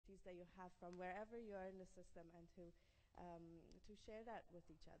that you have from wherever you are in the system, and to share that with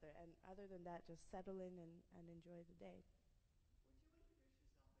each other. And other than that, just settle in and enjoy the day. Would you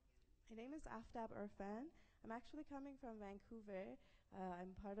introduce yourself again? My name is Aftab Irfan. I'm actually coming from Vancouver.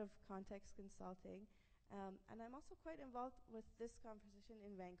 I'm part of Context Consulting. And I'm also quite involved with this conversation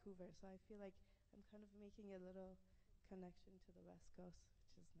in Vancouver, so I feel like I'm kind of making a little connection to the West Coast,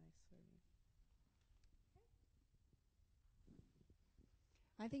 which is nice for me.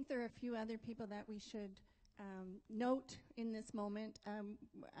 I think there are a few other people that we should note in this moment.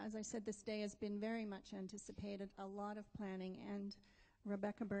 As I said, this day has been very much anticipated, a lot of planning, and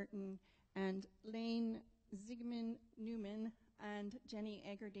Rebecca Burton and Lane Zygmunt Newman and Jenny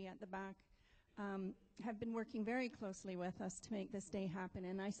Egerdy at the back have been working very closely with us to make this day happen.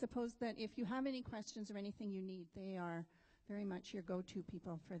 And I suppose that if you have any questions or anything you need, they are very much your go-to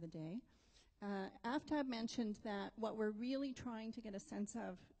people for the day. Aftab mentioned that what we're really trying to get a sense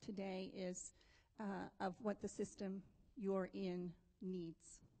of today is of what the system you're in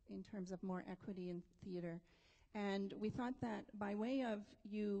needs in terms of more equity in theatre. And we thought that by way of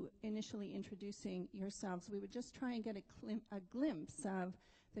you initially introducing yourselves, we would just try and get a glimpse of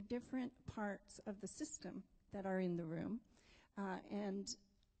the different parts of the system that are in the room. And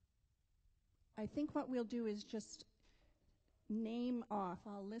I think what we'll do is just name off,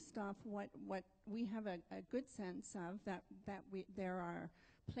 I'll list off what we have a good sense of, that there are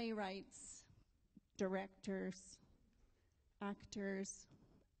playwrights, directors, actors,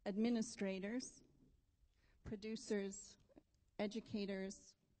 administrators, producers, educators,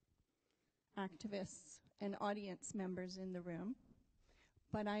 activists, and audience members in the room.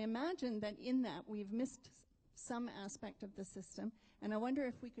 But I imagine that in that we've missed some aspect of the system, and I wonder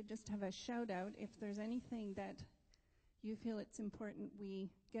if we could just have a shout out if there's anything that you feel it's important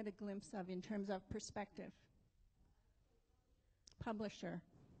we get a glimpse of in terms of perspective. Publisher.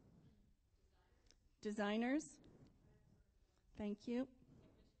 Designers. Thank you.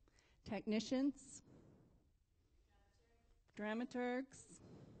 Technicians. Dramaturgs.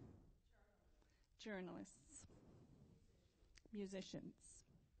 Journalists. Musicians.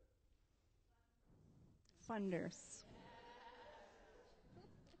 Funders.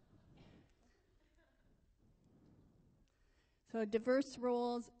 So diverse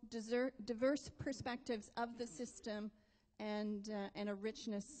roles, diverse perspectives of the system, and a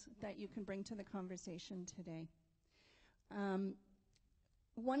richness that you can bring to the conversation today.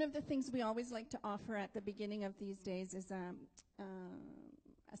 One of the things we always like to offer at the beginning of these days is a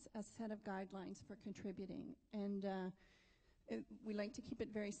set of guidelines for contributing. And we like to keep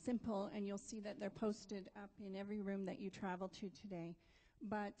it very simple, and you'll see that they're posted up in every room that you travel to today.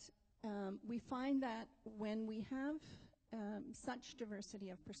 But we find that when we have such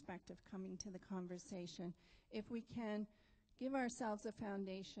diversity of perspective coming to the conversation, if we can give ourselves a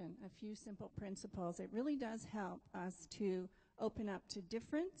foundation, a few simple principles, it really does help us to open up to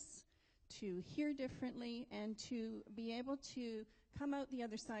difference, to hear differently, and to be able to come out the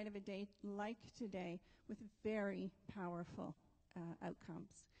other side of a day like today with very powerful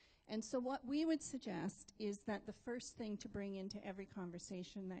outcomes. And so what we would suggest is that the first thing to bring into every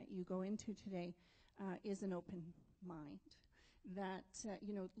conversation that you go into today is an open mind. That,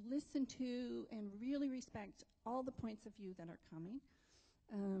 listen to and really respect all the points of view that are coming.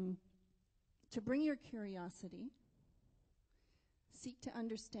 To bring your curiosity. Seek to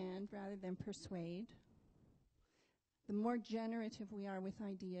understand rather than persuade. The more generative we are with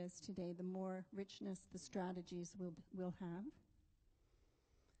ideas today, the more richness the strategies will have.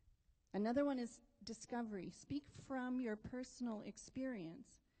 Another one is discovery. Speak from your personal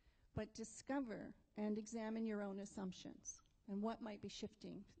experience, but discover and examine your own assumptions and what might be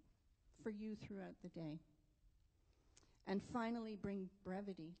shifting for you throughout the day. And finally, bring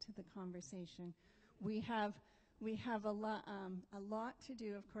brevity to the conversation. We have a lot to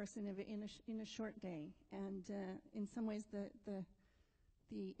do, of course, in a short day, and in some ways the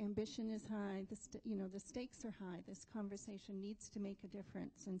ambition is high. The stakes are high. This conversation needs to make a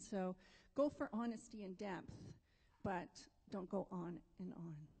difference, and so go for honesty and depth, but don't go on and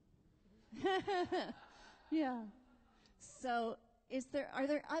on. Yeah. So, are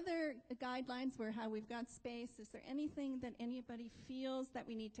there other guidelines where how we've got space? Is there anything that anybody feels that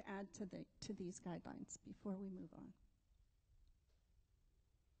we need to add to these guidelines before we move on?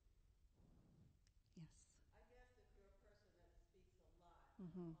 Yes. I guess if you're a person that speaks a lot,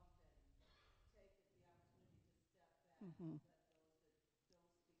 Mm-hmm. often take the opportunity to step back, Mm-hmm. let those that don't speak as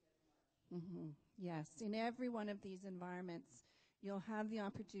much. Mm-hmm. Yes, in every one of these environments, you'll have the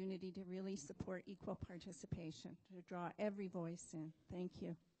opportunity to really support equal participation, to draw every voice in. Thank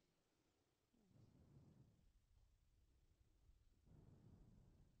you.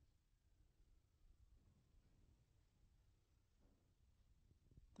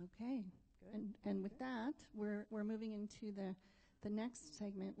 Okay. Good. And with that, we're moving into the next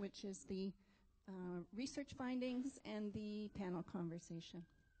segment, which is the research findings and the panel conversation.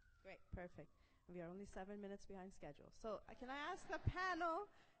 Great, perfect. We are only 7 minutes behind schedule. So can I ask the panel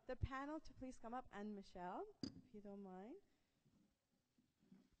to please come up, and Michelle, if you don't mind.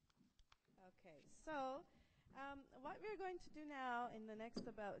 Okay, so what we're going to do now in the next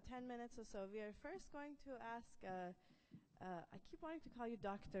about 10 minutes or so, we are first going to ask, I keep wanting to call you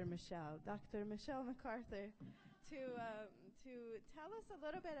Dr. Michelle MacArthur, to tell us a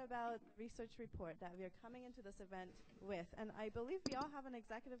little bit about the research report that we are coming into this event with. And I believe we all have an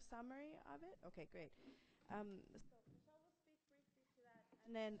executive summary of it. Okay, great. So Michelle will speak briefly to that,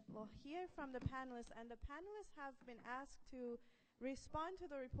 and then we'll hear from the panelists. And the panelists have been asked to respond to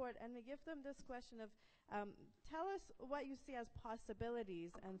the report, and we give them this question of, tell us what you see as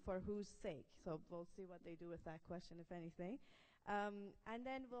possibilities and for whose sake. So we'll see what they do with that question, if anything. And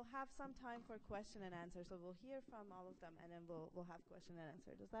then we'll have some time for question and answer. So we'll hear from all of them, and then we'll have question and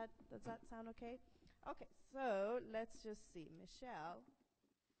answer. Does that sound okay? Okay, so let's just see. Michelle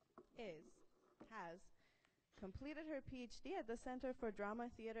has completed her PhD at the Center for Drama,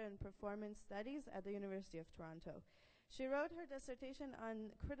 Theatre, and Performance Studies at the University of Toronto. She wrote her dissertation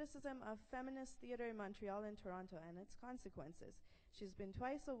on criticism of feminist theatre in Montreal and Toronto and its consequences. She's been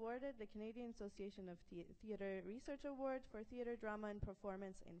twice awarded the Canadian Association of Theatre Research Award for Theatre, Drama, and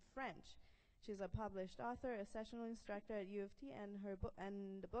Performance in French. She's a published author, a sessional instructor at U of T, and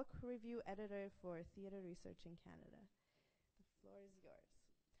the book review editor for Theatre Research in Canada. The floor is yours.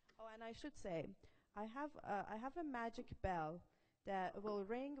 Oh, and I should say, I have a magic bell that will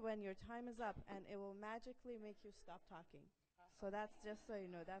ring when your time is up, and it will magically make you stop talking. So that's just so you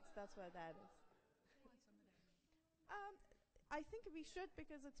know, that's what that is. I think we should,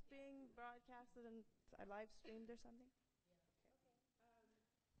 because it's being broadcasted and live streamed or something.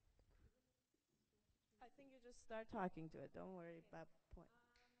 I think you just start talking to it. Don't worry about point.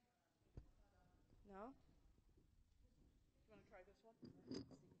 No? You want to try this one?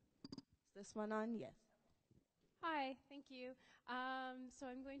 Is this one on? Yes. Hi, thank you. So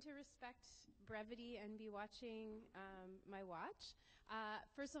I'm going to respect brevity and be watching my watch.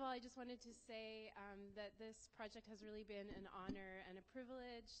 First of all, I just wanted to say that this project has really been an honor and a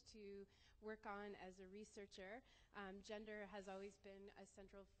privilege to work on as a researcher. Gender has always been a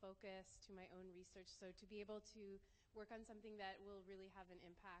central focus to my own research, so to be able to work on something that will really have an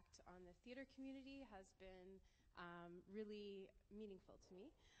impact on the theater community has been really meaningful to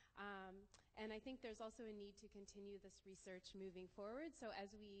me. And I think there's also a need to continue this research moving forward. So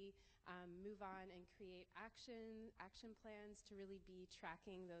as we move on and create action plans, to really be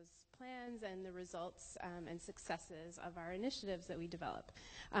tracking those plans and the results and successes of our initiatives that we develop.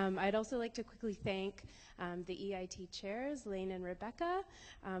 I'd also like to quickly thank the EIT chairs, Lane and Rebecca,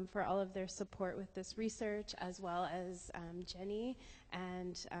 for all of their support with this research, as well as Jenny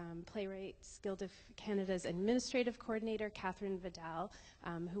and Playwrights Guild of Canada's administrative coordinator, Catherine Vidal,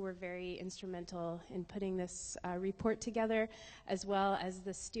 who were very instrumental in putting this report together, as well as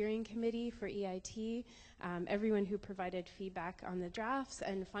the steering committee for EIT, everyone who provided feedback on the drafts,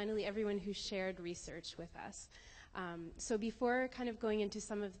 and finally everyone who shared research with us. So before kind of going into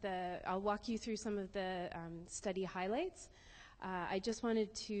I'll walk you through some of the study highlights. I just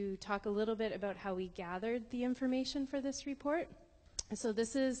wanted to talk a little bit about how we gathered the information for this report. So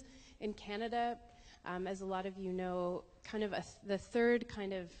this is, in Canada, as a lot of you know, kind of the third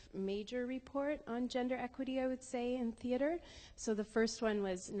kind of major report on gender equity, I would say, in theater. So the first one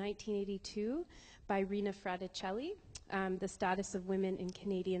was 1982 by Rina Fraticelli, The Status of Women in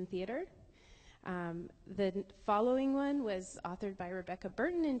Canadian Theater. The following one was authored by Rebecca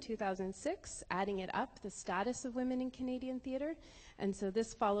Burton in 2006, Adding It Up, The Status of Women in Canadian Theatre. And so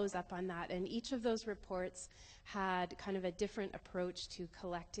this follows up on that. And each of those reports had kind of a different approach to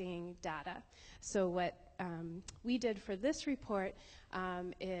collecting data. So what we did for this report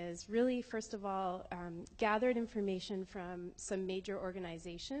is really, first of all, gathered information from some major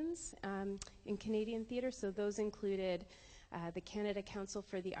organizations in Canadian theatre. So those included the Canada Council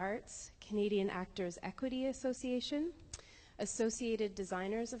for the Arts, Canadian Actors Equity Association, Associated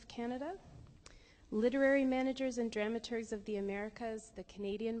Designers of Canada, Literary Managers and Dramaturgs of the Americas, the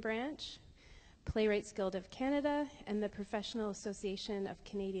Canadian branch, Playwrights Guild of Canada, and the Professional Association of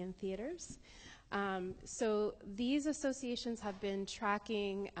Canadian Theatres. So these associations have been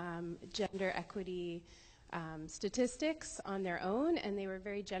tracking gender equity statistics on their own, and they were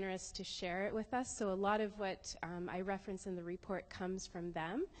very generous to share it with us. So a lot of what I reference in the report comes from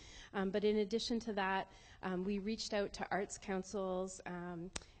them. But in addition to that, we reached out to arts councils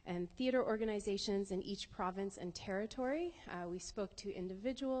and theater organizations in each province and territory. We spoke to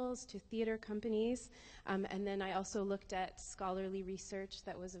individuals, to theater companies, and then I also looked at scholarly research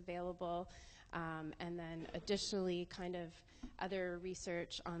that was available, and then additionally kind of other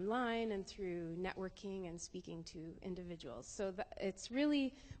research online and through networking and speaking to individuals. So it's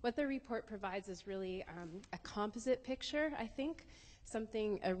really, what the report provides is really a composite picture, I think,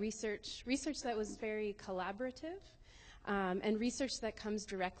 research that was very collaborative, and research that comes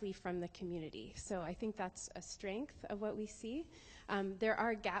directly from the community. So I think that's a strength of what we see. There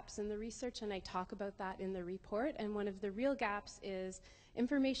are gaps in the research, and I talk about that in the report, and one of the real gaps is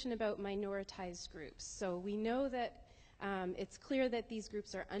information about minoritized groups. So we know that it's clear that these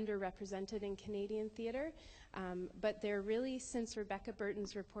groups are underrepresented in Canadian theatre, but they're really, since Rebecca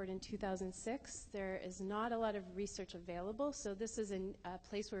Burton's report in 2006, there is not a lot of research available, so this is a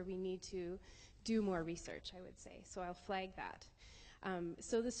place where we need to do more research, I would say, so I'll flag that.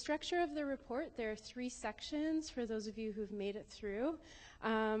 So the structure of the report, there are 3 sections for those of you who've made it through.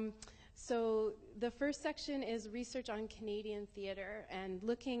 So the first section is research on Canadian theatre and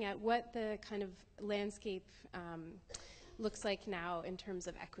looking at what the kind of landscape looks like now in terms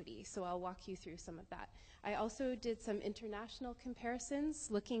of equity. So I'll walk you through some of that. I also did some international comparisons,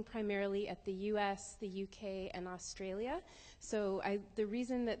 looking primarily at the US, the UK, and Australia. So the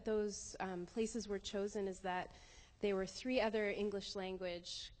reason that those places were chosen is that there were 3 other English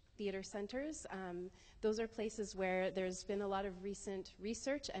language theater centers. Those are places where there's been a lot of recent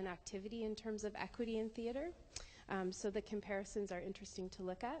research and activity in terms of equity in theater. So the comparisons are interesting to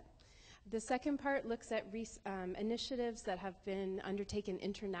look at. The second part looks at initiatives that have been undertaken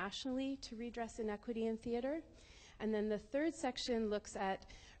internationally to redress inequity in theater. And then the third section looks at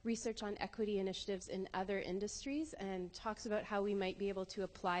research on equity initiatives in other industries and talks about how we might be able to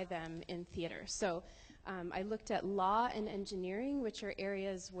apply them in theater. So I looked at law and engineering, which are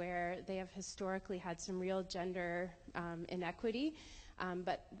areas where they have historically had some real gender inequity,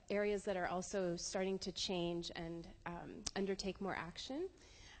 but areas that are also starting to change and undertake more action,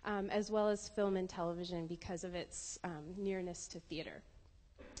 as well as film and television because of its nearness to theater.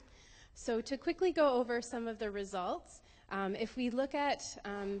 So to quickly go over some of the results, if we look at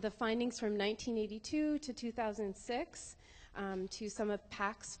the findings from 1982 to 2006, to some of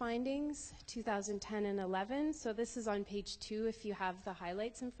PAC's findings, 2010 and 11. So this is on page 2 if you have the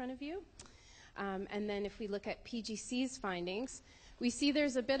highlights in front of you. And then if we look at PGC's findings, we see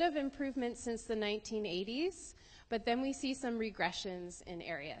there's a bit of improvement since the 1980s, but then we see some regressions in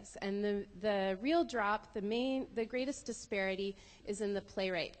areas. And the real drop, the greatest disparity is in the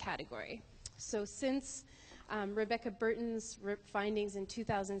playwright category. So since Rebecca Burton's findings in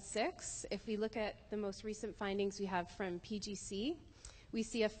 2006, if we look at the most recent findings we have from PGC, we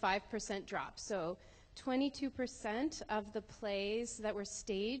see a 5% drop. So 22% of the plays that were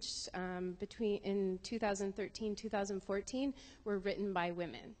staged in 2013-2014 were written by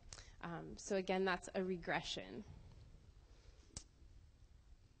women. So again, that's a regression.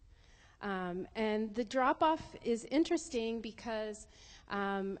 And the drop-off is interesting because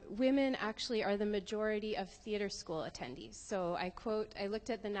women actually are the majority of theater school attendees. So I looked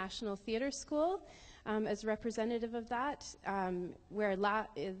at the National Theater School as representative of that, where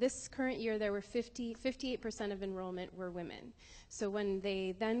this current year there were 58% of enrollment were women. So when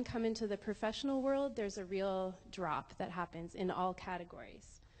they then come into the professional world, there's a real drop that happens in all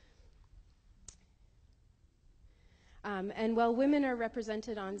categories. And while women are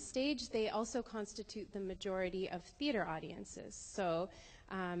represented on stage, they also constitute the majority of theater audiences. So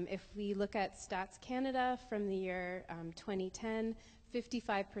if we look at Stats Canada from the year 2010,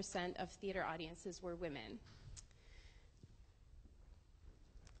 55% of theater audiences were women.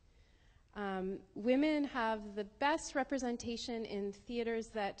 Women have the best representation in theaters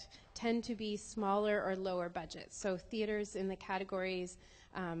that tend to be smaller or lower budget. So theaters in the categories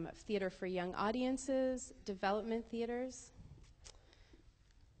theater for young audiences, development theaters.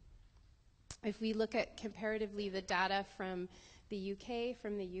 If we look at comparatively the data from the UK,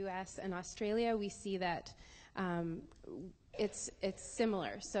 from the US, and Australia, we see that it's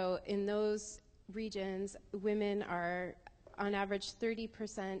similar. So in those regions, women are on average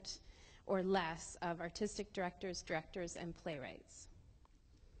 30% or less of artistic directors, and playwrights.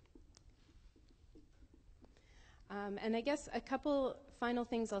 And I guess a couple final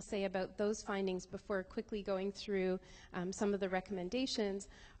things I'll say about those findings before quickly going through some of the recommendations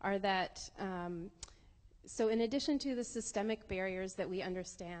are that, so in addition to the systemic barriers that we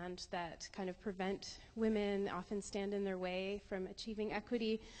understand that kind of prevent women, often stand in their way from achieving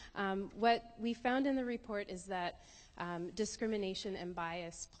equity, what we found in the report is that discrimination and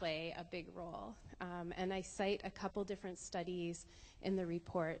bias play a big role. And I cite a couple different studies in the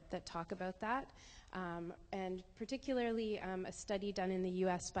report that talk about that. And particularly a study done in the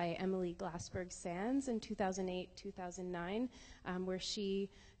US by Emily Glassberg-Sands in 2008-2009, where she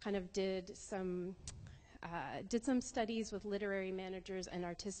kind of did some studies with literary managers and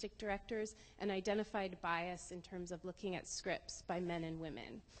artistic directors and identified bias in terms of looking at scripts by men and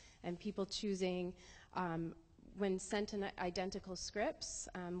women, and people choosing, when sent in identical scripts,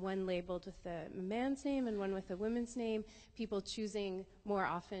 one labeled with the man's name and one with the woman's name, people choosing more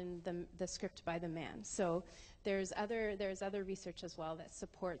often the script by the man. So there's other research as well that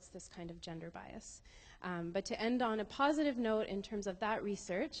supports this kind of gender bias. But to end on a positive note in terms of that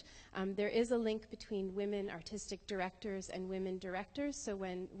research, there is a link between women artistic directors and women directors. So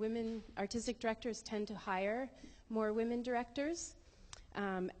when women artistic directors tend to hire more women directors,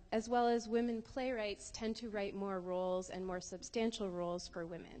 as well as women playwrights tend to write more roles and more substantial roles for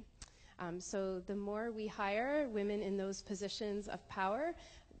women. So the more we hire women in those positions of power,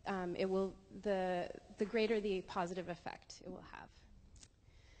 the greater the positive effect it will have.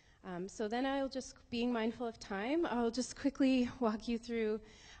 So then I'll just, being mindful of time, I'll just quickly walk you through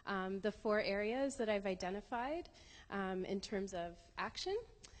the 4 areas that I've identified in terms of action.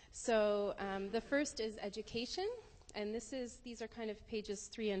 So the first is education. And these are kind of pages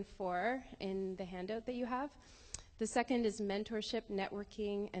 3 and 4 in the handout that you have. The second is mentorship,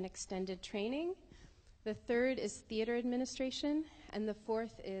 networking, and extended training. The third is theater administration. And the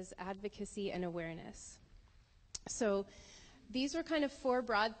fourth is advocacy and awareness. So these were kind of 4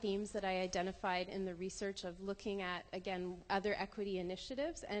 broad themes that I identified in the research of looking at, again, other equity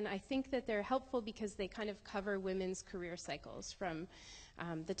initiatives. And I think that they're helpful because they kind of cover women's career cycles from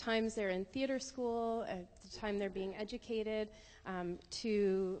the times they're in theater school, the time they're being educated,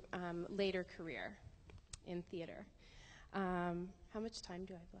 to later career in theater. How much time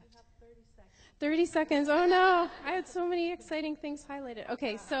do I have left? You have 30 seconds. 30 seconds. Oh no, I had so many exciting things highlighted.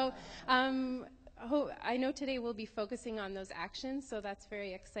 Okay, so I know today we'll be focusing on those actions, so that's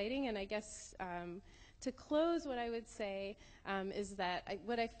very exciting. And I guess to close, what I would say is that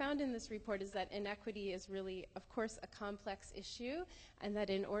what I found in this report is that inequity is really, of course, a complex issue, and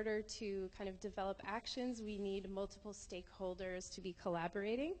that in order to kind of develop actions, we need multiple stakeholders to be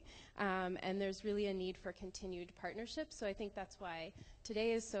collaborating, and there's really a need for continued partnership. So I think that's why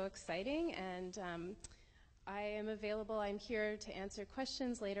today is so exciting, and I am available. I'm here to answer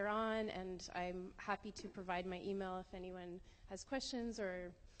questions later on, and I'm happy to provide my email if anyone has questions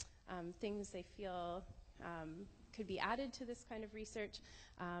or things they feel could be added to this kind of research.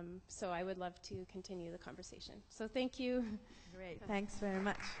 So I would love to continue the conversation. So thank you. Great, thanks very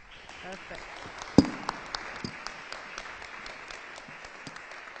much. Perfect.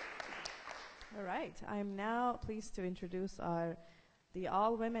 All right, I'm now pleased to introduce the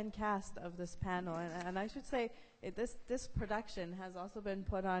all-women cast of this panel, and I should say this production has also been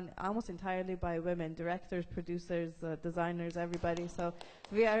put on almost entirely by women, directors, producers, designers, everybody. So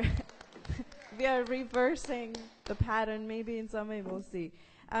we are we are reversing the pattern, maybe in some way, we'll see.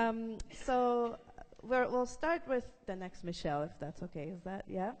 So we'll start with the next Michelle, if that's okay. Is that,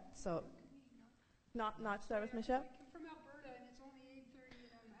 yeah? So not start with Michelle? I'm from Alberta, and it's only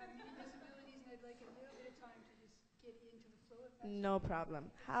 8:30, and I'm having disabilities, and I'd like a little bit of time to just get into the flow of that. No problem.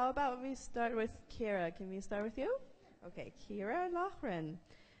 How about we start with Kira? Can we start with you? Okay, Kira Loughran,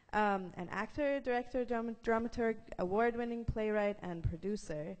 an actor, director, dramaturg, award-winning playwright, and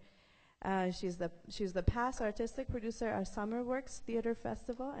producer. She's the past artistic producer at Summer Works Theatre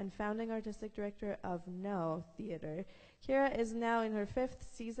Festival and founding artistic director of No Theatre. Kira is now in her 5th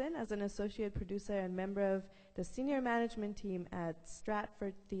season as an associate producer and member of the senior management team at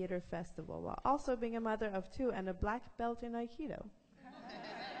Stratford Theatre Festival, while also being a mother of 2 and a black belt in Aikido.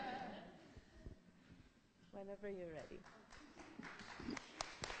 Whenever you're ready.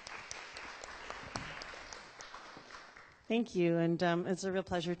 Thank you, and it's a real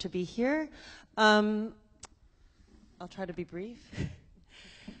pleasure to be here. I'll try to be brief.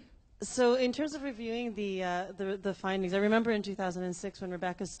 So in terms of reviewing the findings, I remember in 2006 when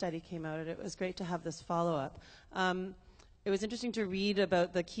Rebecca's study came out, and it was great to have this follow-up. It was interesting to read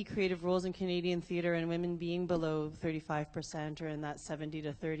about the key creative roles in Canadian theatre and women being below 35% or in that 70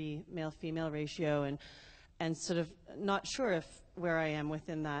 to 30 male-female ratio, and sort of not sure if where I am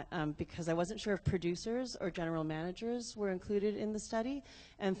within that, because I wasn't sure if producers or general managers were included in the study,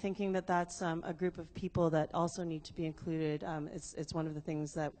 and thinking that that's a group of people that also need to be included. It's one of the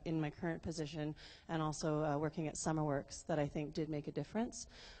things that in my current position, and also working at Summer Works, that I think did make a difference,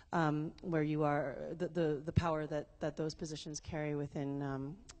 where you are, the power that those positions carry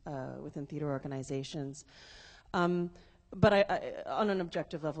within theater organizations. but on an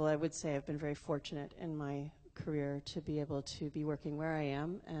objective level, I would say I've been very fortunate in my career to be able to be working where I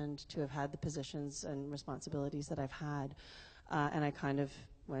am and to have had the positions and responsibilities that I've had. And I kind of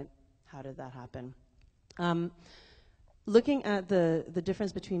went, how did that happen? Looking at the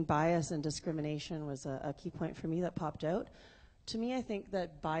difference between bias and discrimination was a key point for me that popped out. To me, I think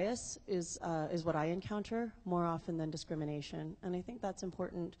that bias is what I encounter more often than discrimination, and I think that's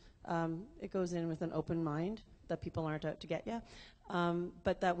important. It goes in with an open mind, that people aren't out to get you,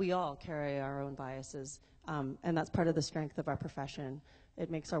 but that we all carry our own biases, and that's part of the strength of our profession.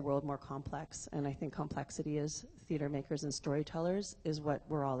 It makes our world more complex, and I think complexity as theater makers and storytellers is what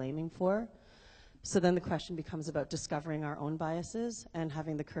we're all aiming for. So then the question becomes about discovering our own biases and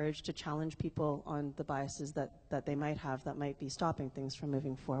having the courage to challenge people on the biases that they might have that might be stopping things from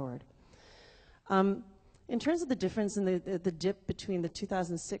moving forward. In terms of the difference in the dip between the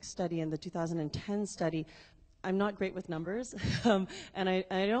 2006 study and the 2010 study, I'm not great with numbers, and I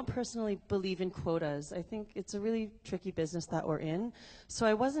don't personally believe in quotas. I think it's a really tricky business that we're in. So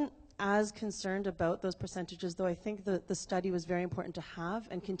I wasn't as concerned about those percentages, though I think the study was very important to have,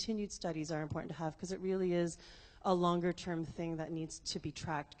 and continued studies are important to have, because it really is a longer term thing that needs to be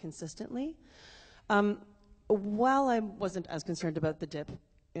tracked consistently. While I wasn't as concerned about the dip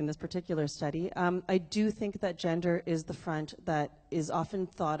in this particular study, I do think that gender is the front that is often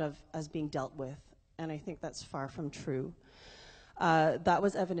thought of as being dealt with, and I think that's far from true. That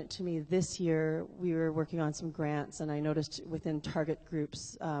was evident to me this year. We were working on some grants, and I noticed within target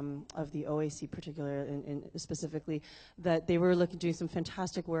groups of the OAC particularly, specifically, that they were doing some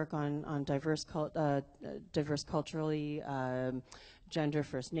fantastic work on diverse culturally, gender,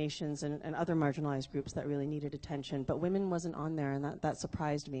 First Nations, and other marginalized groups that really needed attention. But women wasn't on there, and that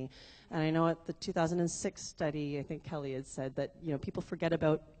surprised me. And I know at the 2006 study, I think Kelly had said that people forget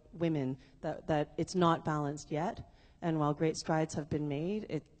about women, that it's not balanced yet. And while great strides have been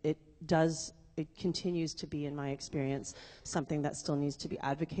made, it continues to be, in my experience, something that still needs to be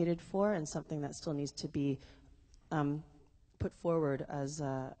advocated for, and something that still needs to be put forward as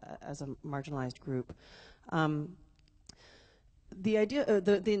a marginalized group. The idea,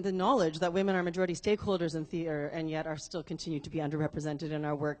 the knowledge that women are majority stakeholders in theater and yet are still continue to be underrepresented in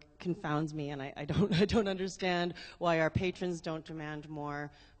our work confounds me, and I don't understand why our patrons don't demand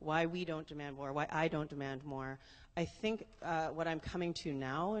more, why we don't demand more, why I don't demand more. I think what I'm coming to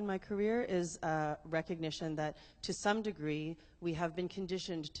now in my career is recognition that to some degree we have been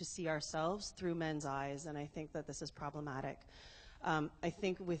conditioned to see ourselves through men's eyes, and I think that this is problematic. I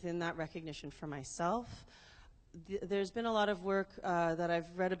think within that recognition for myself, there's been a lot of work that I've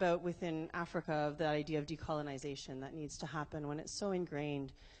read about within Africa of the idea of decolonization that needs to happen when it's so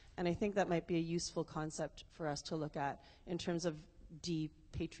ingrained. And I think that might be a useful concept for us to look at in terms of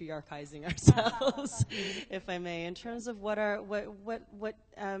de-patriarchizing ourselves, if I may, in terms of what are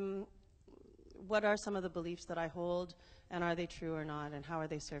some of the beliefs that I hold, and are they true or not, and how are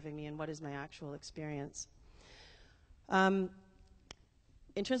they serving me, and what is my actual experience.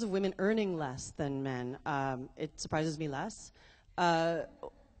 In terms of women earning less than men, it surprises me less.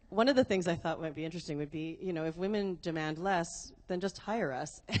 One of the things I thought might be interesting would be, if women demand less, then just hire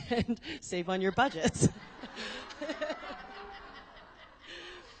us and save on your budgets.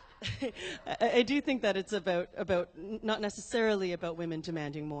 I do think that it's about not necessarily about women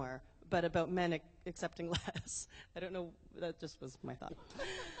demanding more, but about men accepting less. I don't know, that just was my thought.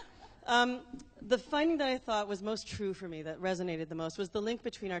 The finding that I thought was most true for me, that resonated the most, was the link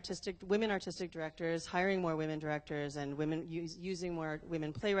between women artistic directors, hiring more women directors, and women using more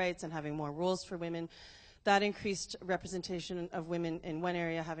women playwrights and having more roles for women. That increased representation of women in one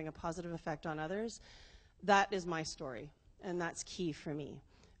area having a positive effect on others. That is my story, and that's key for me.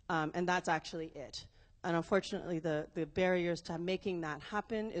 And that's actually it. And unfortunately, the barriers to making that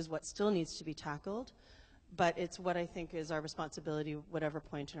happen is what still needs to be tackled. But it's what I think is our responsibility, whatever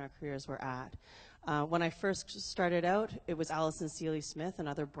point in our careers we're at. When I first started out, it was Alison Seeley-Smith,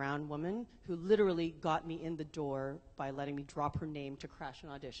 another brown woman, who literally got me in the door by letting me drop her name to crash an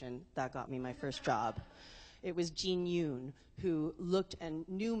audition. That got me my first job. It was Jean Yoon, who looked and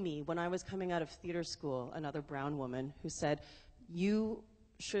knew me when I was coming out of theater school, another brown woman, who said, "You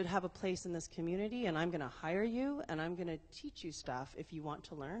should have a place in this community, and I'm going to hire you, and I'm going to teach you stuff if you want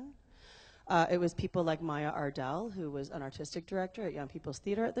to learn." It was people like Maya Ardell, who was an artistic director at Young People's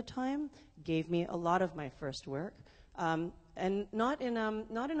Theatre at the time, gave me a lot of my first work, and not in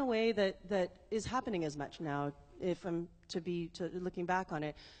a way that is happening as much now. If I'm looking back on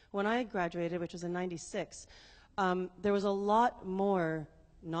it, when I graduated, which was in '96, there was a lot more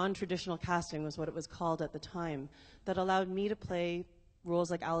non-traditional casting, was what it was called at the time, that allowed me to play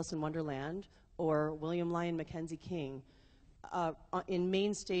roles like Alice in Wonderland or William Lyon Mackenzie King, in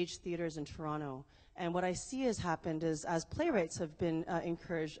main stage theaters in Toronto. And what I see has happened is, as playwrights have been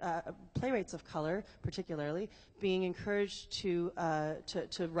encouraged, playwrights of color particularly, being encouraged to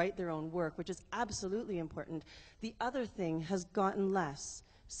write their own work, which is absolutely important. The other thing has gotten less.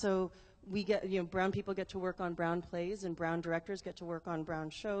 So we get, brown people get to work on brown plays, and brown directors get to work on brown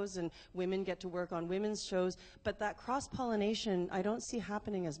shows, and women get to work on women's shows. But that cross-pollination, I don't see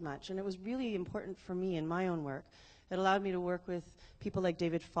happening as much. And it was really important for me in my own work. It allowed me to work with people like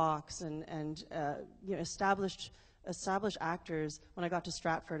David Fox and established actors when I got to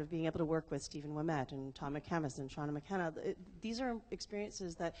Stratford, of being able to work with Stephen Ouimet and Tom McCamus and Shauna McKenna. These are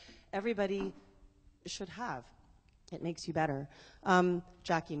experiences that everybody should have. It makes you better.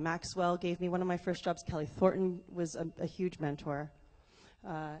 Jackie Maxwell gave me one of my first jobs. Kelly Thornton was a huge mentor.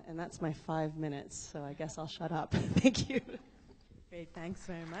 And that's my 5 minutes, so I guess I'll shut up. Thank you. Great, thanks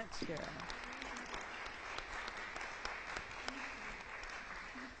very much, Kira.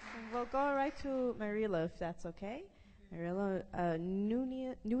 We'll go right to Marilla, if that's okay. Marilla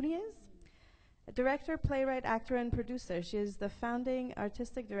Nunez, a director, playwright, actor, and producer. She is the founding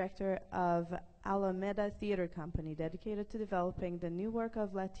artistic director of Alameda Theatre Company, dedicated to developing the new work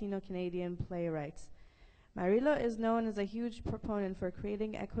of Latino-Canadian playwrights. Marilla is known as a huge proponent for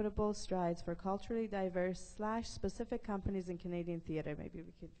creating equitable strides for culturally diverse / specific companies in Canadian theatre. Maybe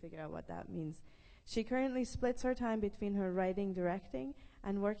we could figure out what that means. She currently splits her time between her writing, directing,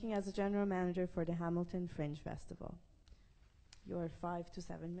 and working as a general manager for the Hamilton Fringe Festival. Your 5 to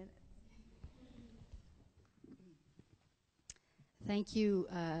 7 minutes. Thank you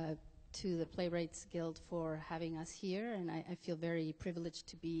to the Playwrights Guild for having us here, and I feel very privileged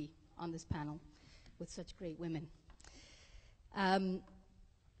to be on this panel with such great women.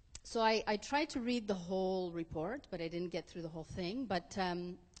 So I tried to read the whole report, but I didn't get through the whole thing. But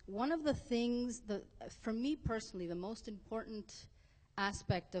one of the things that, for me personally, the most important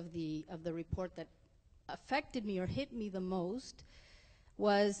aspect of the report that affected me or hit me the most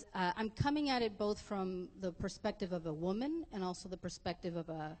was I'm coming at it both from the perspective of a woman and also the perspective of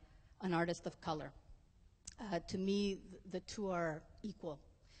an artist of color. To me, the two are equal.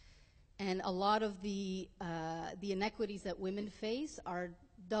 And a lot of the inequities that women face are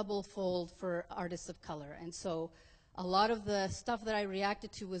double-fold for artists of color. And so a lot of the stuff that I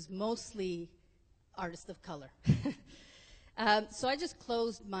reacted to was mostly artists of color. So I just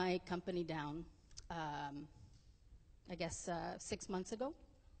closed my company down, I guess 6 months ago.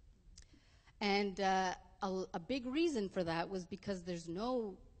 And a big reason for that was because there's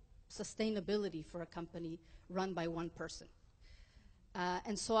no sustainability for a company run by one person.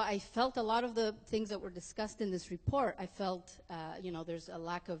 And so I felt a lot of the things that were discussed in this report, I felt, there's a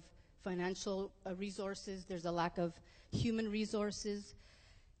lack of financial resources, there's a lack of human resources,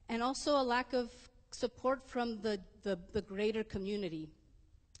 and also a lack of support from the greater community.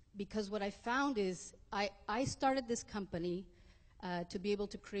 Because what I found is I started this company to be able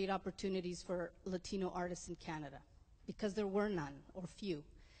to create opportunities for Latino artists in Canada, because there were none or few.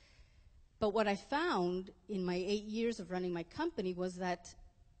 But what I found in my 8 years of running my company was that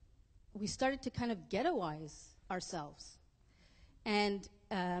we started to kind of ghettoize ourselves. And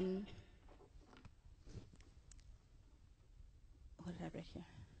what did I write here?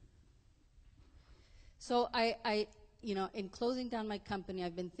 So I in closing down my company,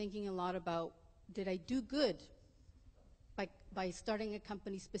 I've been thinking a lot about, did I do good by starting a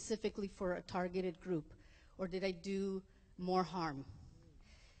company specifically for a targeted group, or did I do more harm?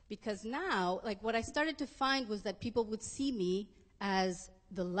 Because now, like, what I started to find was that people would see me as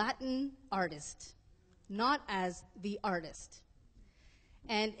the Latin artist, not as the artist.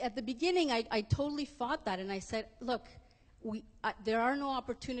 And at the beginning, I totally fought that, and I said, look, there are no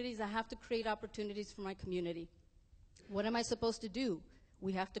opportunities. I have to create opportunities for my community. What am I supposed to do?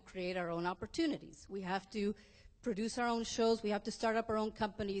 We have to create our own opportunities. We have to produce our own shows. We have to start up our own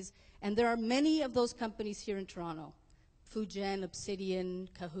companies. And there are many of those companies here in Toronto. Fujian, Obsidian,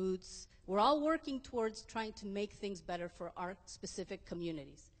 Cahoots. We're all working towards trying to make things better for our specific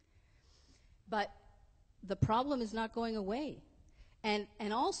communities. But the problem is not going away. And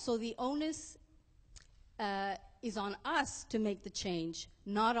also the onus is on us to make the change,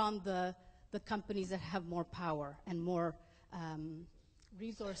 not on the companies that have more power and more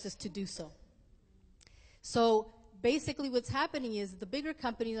resources to do so. So basically what's happening is the bigger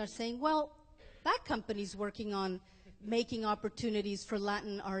companies are saying, well, that company's working on making opportunities for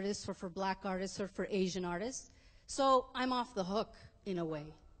Latin artists or for black artists or for Asian artists, so I'm off the hook in a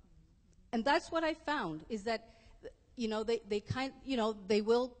way. And that's what I found, is that they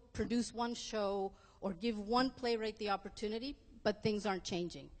will produce one show or give one playwright the opportunity, but things aren't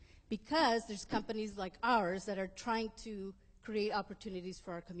changing. Because there's companies like ours that are trying to create opportunities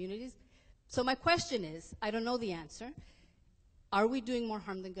for our communities. So my question is, I don't know the answer, are we doing more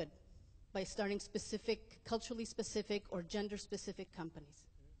harm than good by starting specific, culturally specific or gender specific companies?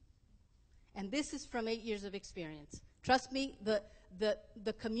 And this is from 8 years of experience. Trust me,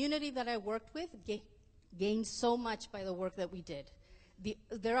 the community that I worked with gained so much by the work that we did.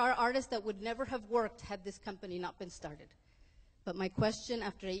 There are artists that would never have worked had this company not been started. But my question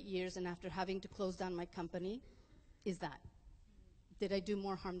after 8 years and after having to close down my company is that, did I do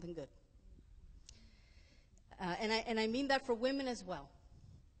more harm than good? And I mean that for women as well.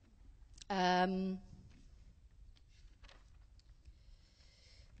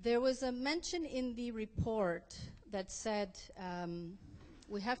 There was a mention in the report that said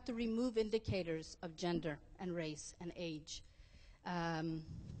we have to remove indicators of gender and race and age. Let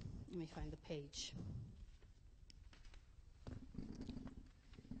me find the page.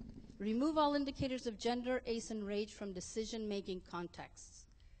 Remove all indicators of gender, age, and race from decision-making contexts.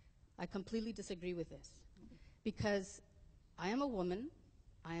 I completely disagree with this because I am a woman,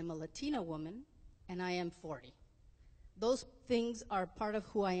 I am a Latina woman, and I am 40. Those things are part of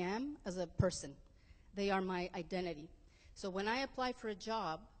who I am as a person. They are my identity. So when I apply for a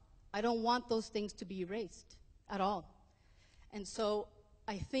job, I don't want those things to be erased at all. And so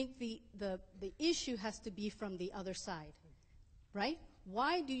I think the issue has to be from the other side, right?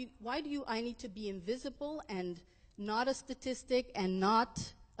 Why do I need to be invisible and not a statistic and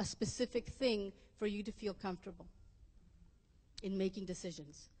not a specific thing for you to feel comfortable in making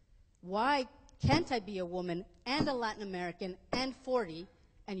decisions? Why can't I be a woman and a Latin American and 40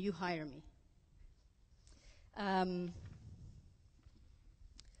 and you hire me?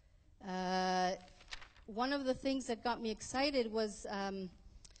 One of the things that got me excited was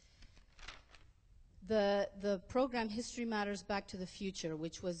the program History Matters Back to the Future,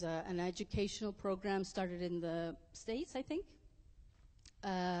 which was an educational program started in the States, I think,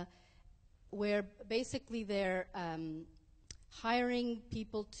 where basically they're hiring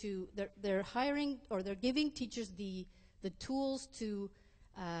people to, they're hiring or they're giving teachers the tools to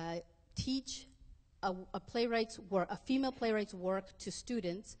teach a playwright's work, a female playwright's work to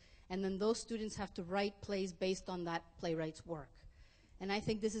students, and then those students have to write plays based on that playwright's work. And I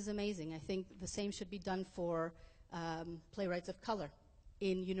think this is amazing. I think the same should be done for playwrights of color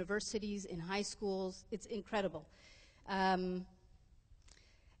in universities, in high schools. It's incredible. And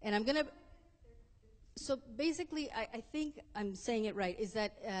I'm going to, so basically, I think I'm saying it right, is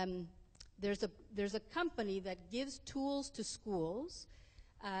that there's a company that gives tools to schools,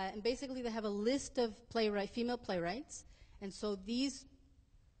 and basically they have a list of female playwrights, and so these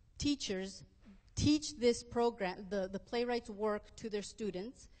teachers teach this program, the playwright's work to their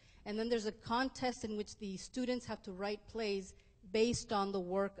students, and then there's a contest in which the students have to write plays based on the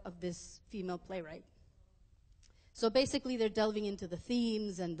work of this female playwright. So basically they're delving into the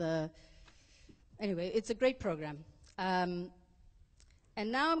themes and anyway, it's a great program. And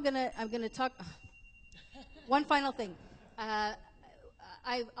now I'm gonna talk, one final thing.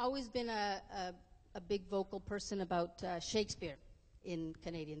 I've always been a big vocal person about Shakespeare in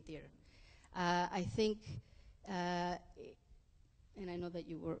Canadian theatre. I think, and I know that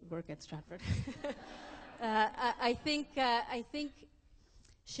you work at Stratford. I think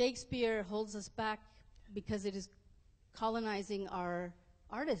Shakespeare holds us back because it is colonizing our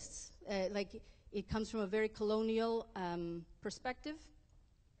artists. Like it comes from a very colonial perspective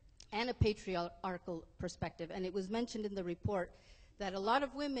and a patriarchal perspective. And it was mentioned in the report that a lot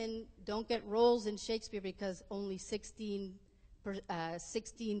of women don't get roles in Shakespeare because only 16%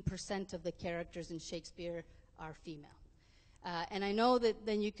 of the characters in Shakespeare are female. And I know that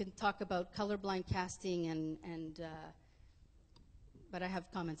then you can talk about colorblind casting but I have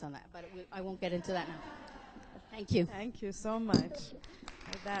comments on that, but I won't get into that now. Thank you. Thank you so much.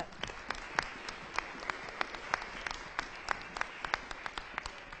 Like that.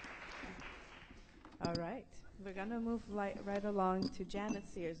 All right. We're going to move right along to Janet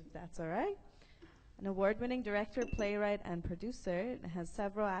Sears, if that's all right. An award-winning director, playwright, and producer, has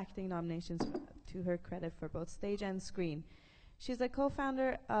several acting nominations to her credit for both stage and screen. She's a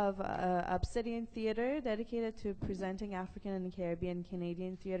co-founder of Obsidian Theatre, dedicated to presenting African and Caribbean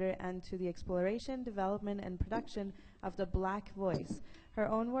Canadian theatre and to the exploration, development, and production of the Black voice. Her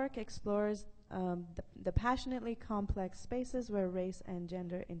own work explores the passionately complex spaces where race and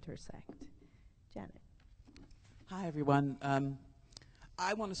gender intersect. Janet. Hi, everyone.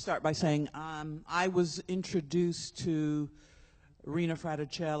 I want to start by saying I was introduced to Rena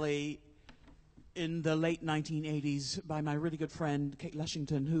Fraticelli in the late 1980s by my really good friend, Kate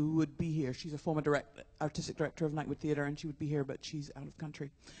Lushington, who would be here. She's a former artistic director of Nightwood Theatre, and she would be here, but she's out of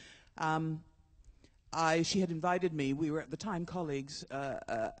country. she had invited me, we were at the time colleagues,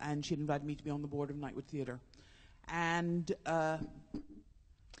 and she had invited me to be on the board of Nightwood Theatre. And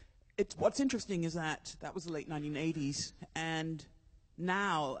what's interesting is that was the late 1980s, and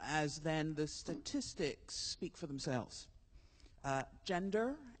now, as then, the statistics speak for themselves.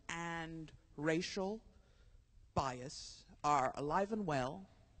 Gender and racial bias are alive and well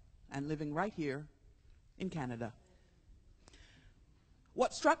and living right here in Canada.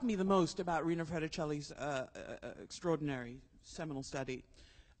 What struck me the most about Rina Fraticelli's extraordinary seminal study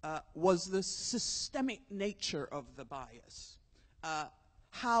was the systemic nature of the bias,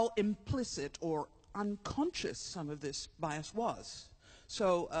 how implicit or unconscious some of this bias was.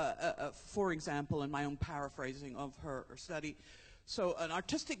 So, for example, in my own paraphrasing of her study, so an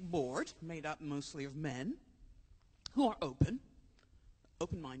artistic board made up mostly of men who are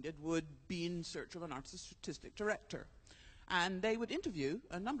open-minded, would be in search of an artistic director. And they would interview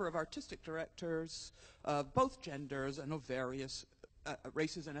a number of artistic directors of both genders and of various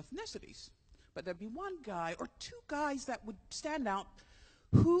races and ethnicities. But there'd be one guy or two guys that would stand out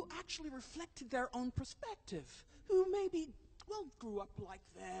who actually reflected their own perspective, who maybe, well, grew up like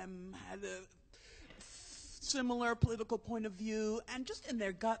them, had a similar political point of view, and just in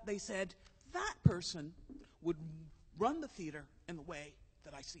their gut they said, that person would run the theater in the way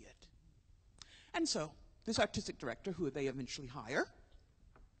that I see it. And so, this artistic director, who they eventually hire,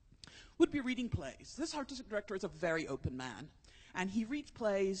 would be reading plays. This artistic director is a very open man, and he reads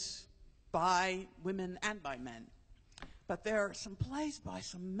plays by women and by men. But there are some plays by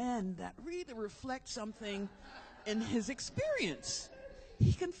some men that really reflect something in his experience.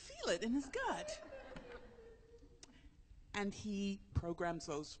 He can feel it in his gut. And he programs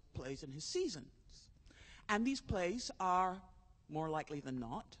those plays in his seasons. And these plays are, more likely than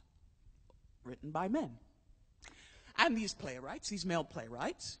not, written by men. And these playwrights, these male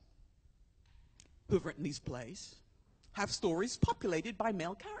playwrights, who've written these plays, have stories populated by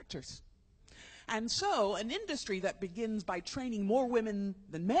male characters. And so, an industry that begins by training more women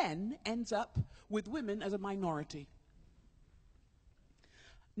than men ends up with women as a minority.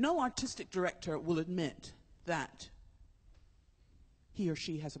 No artistic director will admit that he or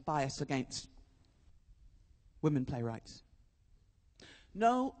she has a bias against women playwrights.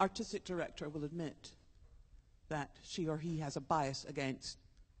 No artistic director will admit that she or he has a bias against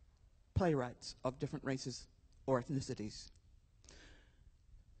playwrights of different races or ethnicities.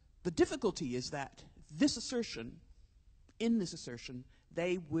 The difficulty is that this assertion, in this assertion,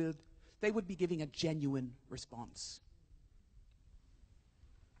 they would be giving a genuine response.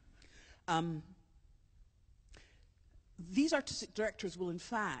 These artistic directors will, in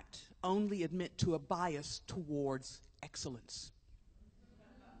fact, only admit to a bias towards excellence.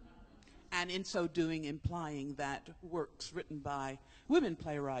 And in so doing, implying that works written by women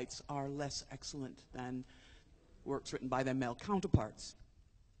playwrights are less excellent than works written by their male counterparts.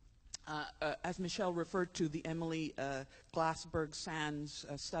 As Michelle referred to, the Emily Glassberg-Sands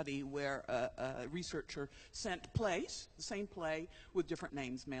study, where a researcher sent plays, the same play with different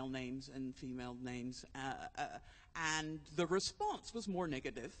names, male names and female names, and the response was more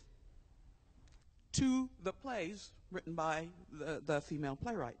negative to the plays written by the female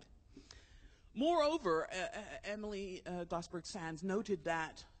playwright. Moreover, Emily Glassberg-Sands noted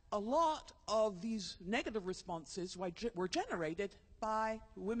that a lot of these negative responses were generated by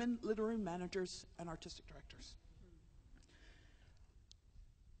women literary managers and artistic directors.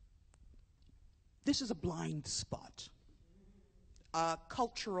 This is a blind spot, a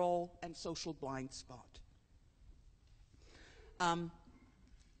cultural and social blind spot.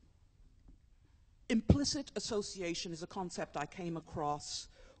 Implicit association is a concept I came across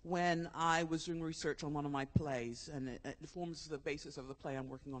when I was doing research on one of my plays, and it forms the basis of the play I'm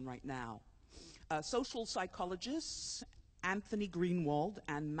working on right now. Social psychologists Anthony Greenwald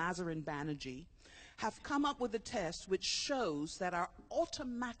and Mazarin Banerjee have come up with a test which shows that our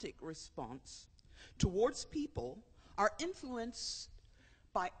automatic response towards people are influenced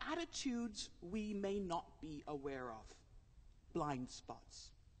by attitudes we may not be aware of, blind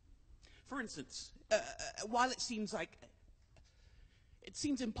spots. For instance, while it seems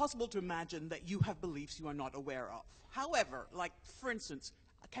impossible to imagine that you have beliefs you are not aware of. However, like, for instance,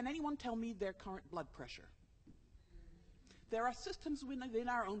 can anyone tell me their current blood pressure? There are systems within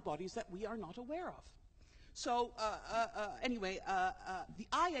our own bodies that we are not aware of. So, anyway, the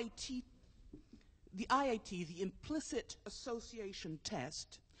IAT, the implicit association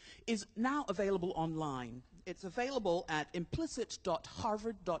test, is now available online. It's available at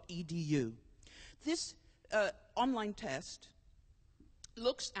implicit.harvard.edu. This online test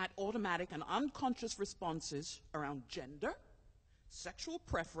looks at automatic and unconscious responses around gender, sexual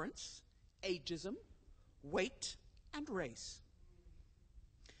preference, ageism, weight, and race.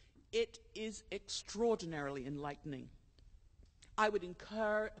 It is extraordinarily enlightening. I would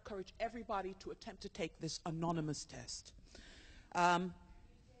encourage everybody to attempt to take this anonymous test.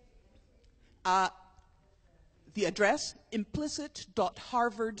 The address,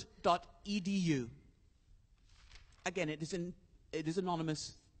 implicit.harvard.edu. Again, it is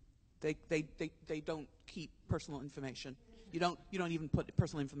anonymous. They don't keep personal information. You don't even put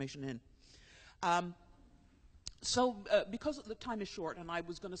personal information in. Because the time is short, and I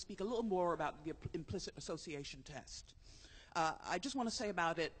was going to speak a little more about the implicit association test. I just want to say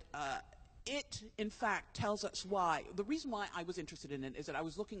about it, it in fact tells us why. The reason why I was interested in it is that I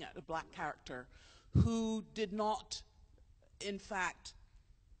was looking at a black character who did not, in fact,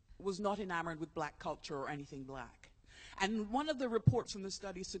 was not enamored with black culture or anything black. And one of the reports from the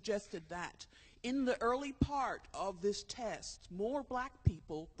study suggested that in the early part of this test, more black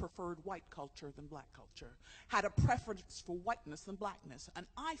people preferred white culture than black culture, had a preference for whiteness than blackness. And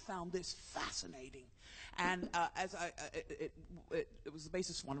I found this fascinating. And it was the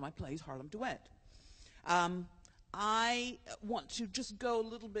basis for one of my plays, Harlem Duet. I want to just go a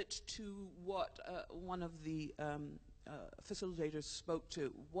little bit to what one of the facilitators spoke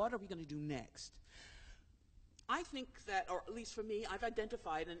to. What are we going to do next? I think that, or at least for me, I've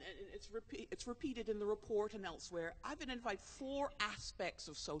identified, and it's repeated in the report and elsewhere, I've identified 4 aspects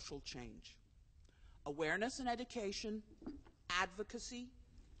of social change: awareness and education, advocacy,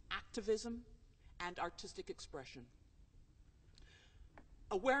 activism, and artistic expression.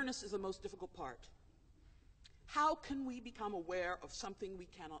 Awareness is the most difficult part. How can we become aware of something we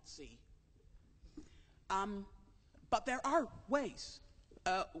cannot see? But there are ways.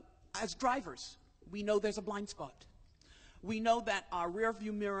 As drivers, we know there's a blind spot. We know that our rear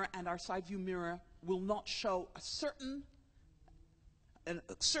view mirror and our side view mirror will not show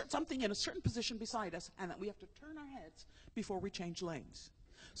something in a certain position beside us, and that we have to turn our heads before we change lanes.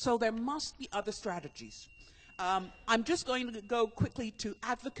 So there must be other strategies. I'm just going to go quickly to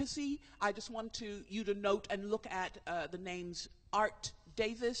advocacy. I just want you to note and look at the names Art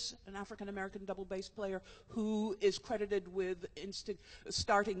Davis, an African-American double bass player who is credited with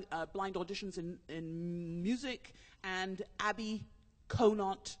starting blind auditions in music, and Abby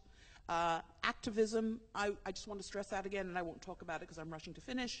Conant. Activism, I just want to stress that again, and I won't talk about it because I'm rushing to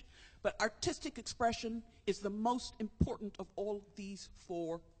finish, but artistic expression is the most important of all these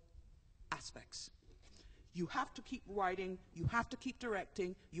 4 aspects. You have to keep writing, you have to keep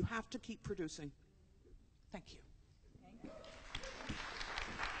directing, you have to keep producing. Thank you.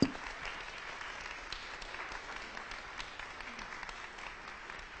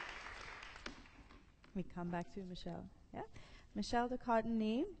 We come back to Michelle. Yeah, Michelle de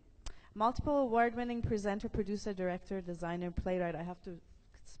Cottony, multiple award-winning presenter, producer, director, designer, playwright. I have to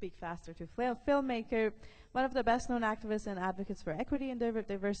speak faster too. Filmmaker, one of the best-known activists and advocates for equity and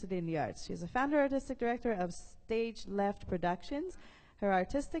diversity in the arts. She's a founder, artistic director of Stage Left Productions. Her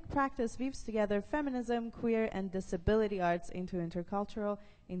artistic practice weaves together feminism, queer, and disability arts into intercultural,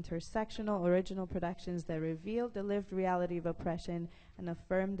 intersectional, original productions that reveal the lived reality of oppression and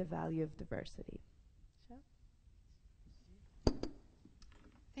affirm the value of diversity.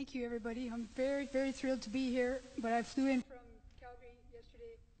 Thank you, everybody. I'm very, very thrilled to be here, but I flew in from Calgary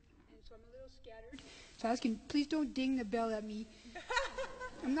yesterday, and so I'm a little scattered. So asking, please don't ding the bell at me.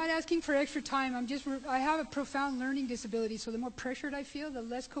 I'm not asking for extra time. I have a profound learning disability, so the more pressured I feel, the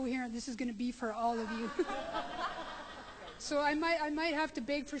less coherent this is going to be for all of you. So I might have to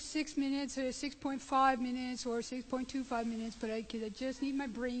beg for 6 minutes, or 6.5 minutes, or 6.25 minutes, but I just need my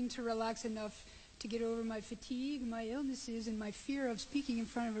brain to relax enough to get over my fatigue, my illnesses, and my fear of speaking in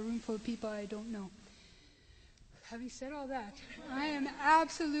front of a room full of people I don't know. Having said all that, I am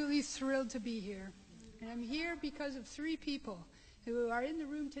absolutely thrilled to be here. And I'm here because of 3 people who are in the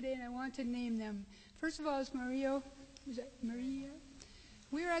room today, and I want to name them. First of all, it's Maria. Is that Maria?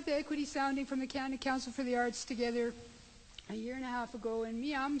 We were at the Equity Sounding from the Canada Council for the Arts together a year and a half ago, and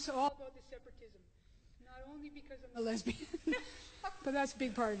me, I'm so all about the separatism. Not only because I'm a lesbian, but that's a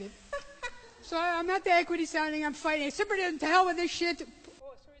big part of it. So I'm at the Equity Sounding, I'm fighting separatism, to hell with this shit.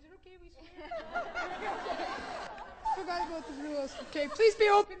 Oh, sorry, is it okay we swear? Forgot about the rules. Okay, please be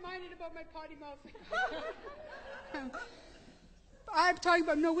open-minded about my potty mouth. I'm talking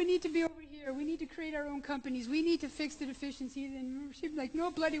about, no, we need to be over here. We need to create our own companies. We need to fix the deficiencies. And she's like,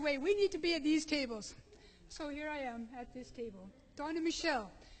 no bloody way. We need to be at these tables. So here I am at this table. Dawn and Michelle.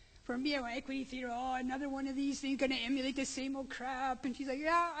 For me, I went Equity Theatre. Oh, another one of these things going to emulate the same old crap. And she's like,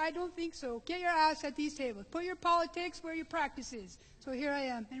 yeah, I don't think so. Get your ass at these tables. Put your politics where your practice is. So here I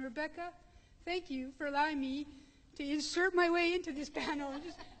am. And Rebecca, thank you for allowing me to insert my way into this panel and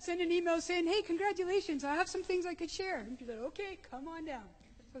just send an email saying, hey, congratulations, I have some things I could share. And she said, okay, come on down.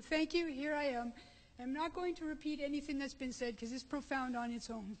 So thank you, here I am. I'm not going to repeat anything that's been said because it's profound on its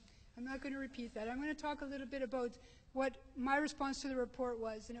own. I'm not going to repeat that. I'm going to talk a little bit about what my response to the report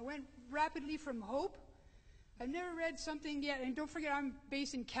was. And it went rapidly from hope. I've never read something yet, and don't forget I'm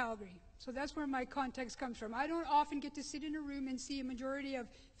based in Calgary. So that's where my context comes from. I don't often get to sit in a room and see a majority of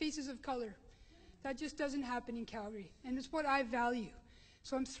faces of color. That just doesn't happen in Calgary, and it's what I value.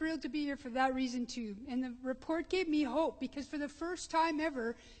 So I'm thrilled to be here for that reason too. And the report gave me hope because for the first time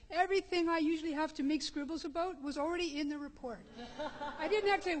ever, everything I usually have to make scribbles about was already in the report. I didn't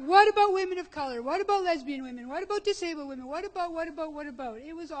have to say, what about women of color? What about lesbian women? What about disabled women? What about?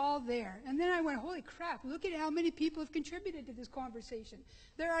 It was all there. And then I went, holy crap, look at how many people have contributed to this conversation.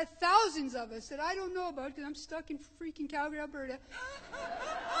 There are thousands of us that I don't know about because I'm stuck in freaking Calgary, Alberta.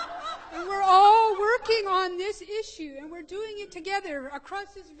 And we're all working on this issue, and we're doing it together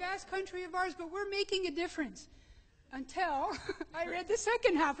across this vast country of ours, but we're making a difference. Until I read the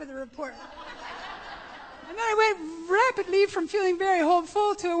second half of the report. And then I went rapidly from feeling very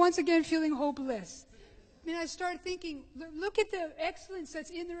hopeful to once again feeling hopeless. And I started thinking, look at the excellence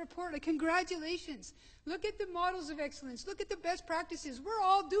that's in the report. Like, congratulations. Look at the models of excellence. Look at the best practices. We're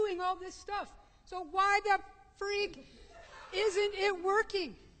all doing all this stuff. So why the freak isn't it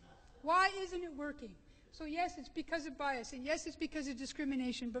working? Why isn't it working? So yes, it's because of bias, and yes, it's because of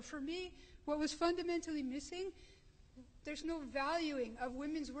discrimination. But for me, what was fundamentally missing, there's no valuing of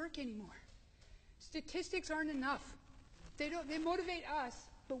women's work anymore. Statistics aren't enough. They motivate us,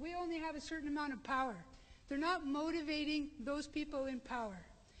 but we only have a certain amount of power. They're not motivating those people in power.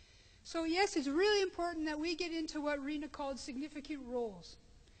 So yes, it's really important that we get into what Rena called significant roles.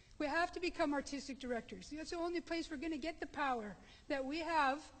 We have to become artistic directors. That's the only place we're going to get the power that we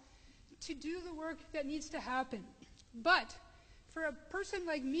have to do the work that needs to happen. But for a person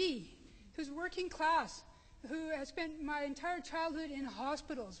like me, who's working class, who has spent my entire childhood in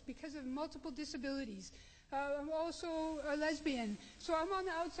hospitals because of multiple disabilities, I'm also a lesbian, so I'm on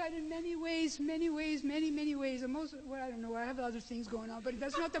the outside in many ways. I'm also, well, I don't know, I have other things going on, but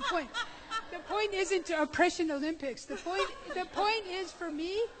that's not the point. The point isn't oppression Olympics. The point is for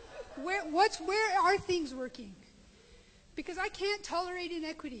me, where are things working? Because I can't tolerate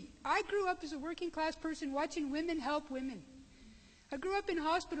inequity. I grew up as a working class person watching women help women. I grew up in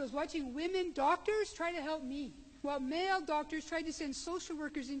hospitals watching women doctors try to help me, while male doctors tried to send social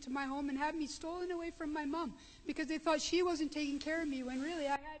workers into my home and have me stolen away from my mom because they thought she wasn't taking care of me when really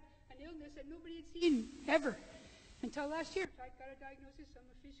I had an illness that nobody had seen ever until last year. I got a diagnosis, I'm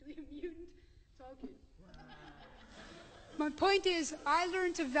officially a mutant. It's all good. My point is, I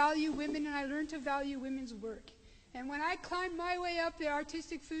learned to value women and I learned to value women's work. And when I climbed my way up the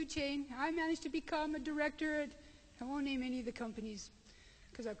artistic food chain, I managed to become a director at, I won't name any of the companies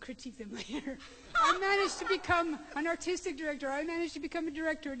because I'll critique them later. I managed to become an artistic director. I managed to become a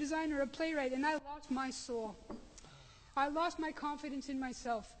director, a designer, a playwright, and I lost my soul. I lost my confidence in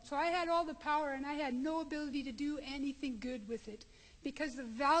myself. So I had all the power and I had no ability to do anything good with it because the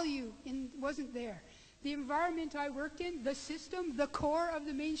value wasn't there. The environment I worked in, the system, the core of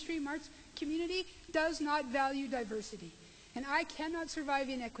the mainstream arts community does not value diversity. And I cannot survive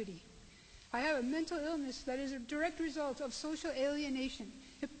inequity. I have a mental illness that is a direct result of social alienation.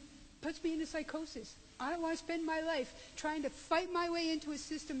 It puts me into psychosis. I don't want to spend my life trying to fight my way into a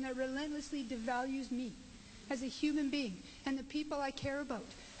system that relentlessly devalues me as a human being and the people I care about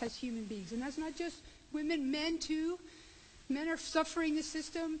as human beings. And that's not just women, men too. Men are suffering the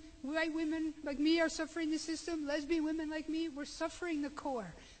system. White women like me are suffering the system. Lesbian women like me, we're suffering the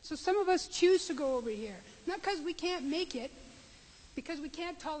core. So some of us choose to go over here. Not because we can't make it, because we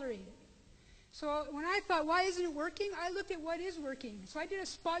can't tolerate it. So when I thought, why isn't it working? I looked at what is working. So I did a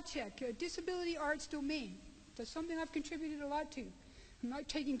spot check, a disability arts domain. That's something I've contributed a lot to. I'm not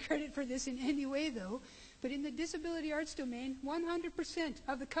taking credit for this in any way, though. But in the disability arts domain, 100%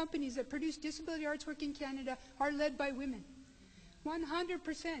 of the companies that produce disability arts work in Canada are led by women.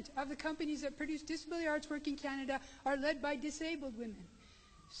 100% of the companies that produce disability arts work in Canada are led by disabled women.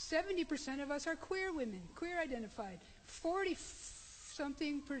 70% of us are queer women, queer identified.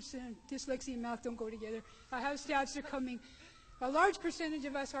 40-something percent, dyslexia and math don't go together. I have stats that are coming. A large percentage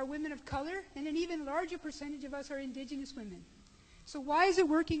of us are women of color, and an even larger percentage of us are Indigenous women. So why is it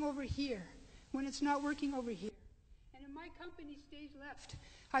working over here when it's not working over here? And in my company, Stage Left,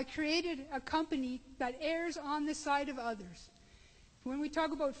 I created a company that errs on the side of others. When we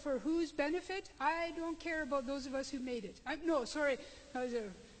talk about for whose benefit, I don't care about those of us who made it. No, sorry, that was a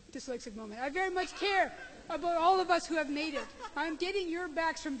dyslexic moment. I very much care about all of us who have made it. I'm getting your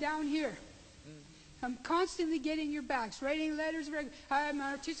backs from down here. I'm constantly getting your backs, writing letters. I'm an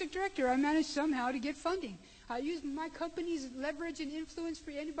artistic director. I manage somehow to get funding. I use my company's leverage and influence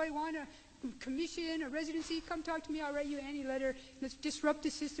for anybody want a commission, a residency, come talk to me. I'll write you any letter. Let's disrupt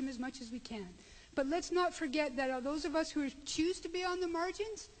the system as much as we can. But let's not forget that those of us who choose to be on the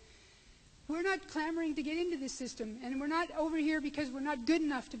margins, we're not clamoring to get into this system, and we're not over here because we're not good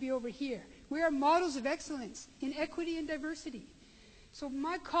enough to be over here. We are models of excellence in equity and diversity. So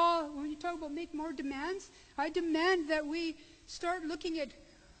my call, when you talk about make more demands, I demand that we start looking at,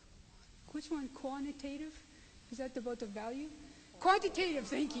 which one, quantitative? Is that about the value? Quantitative,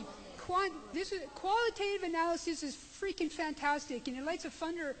 thank you. Qualitative analysis is freaking fantastic, and it lights a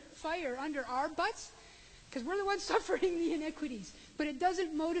fire under our butts, because we're the ones suffering the inequities. But it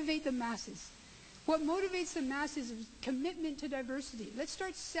doesn't motivate the masses. What motivates the masses is commitment to diversity. Let's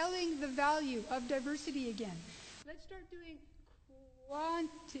start selling the value of diversity again. Let's start doing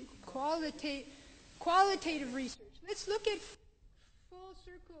qualitative research. Let's look at Full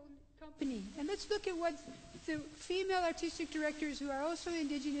Circle Company, and let's look at what the female artistic directors who are also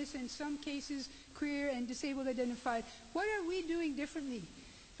Indigenous, in some cases queer and disabled identified, what are we doing differently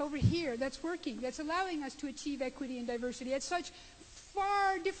over here that's working, that's allowing us to achieve equity and diversity at such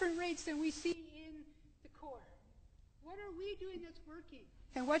far different rates than we see in the core? What are we doing that's working?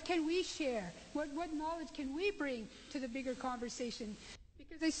 And what can we share? What knowledge can we bring to the bigger conversation?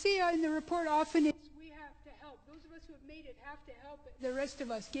 Because I see in the report often it's we have to help. Those of us who have made it have to help the rest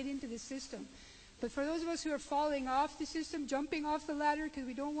of us get into the system. But for those of us who are falling off the system, jumping off the ladder because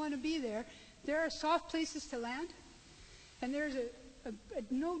we don't want to be there, there are soft places to land. And there's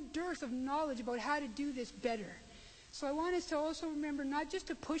no dearth of knowledge about how to do this better. So I want us to also remember not just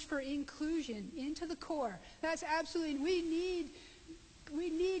to push for inclusion into the core. That's absolutely, we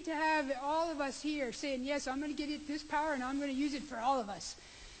need to have all of us here saying, yes, I'm going to get this power and I'm going to use it for all of us.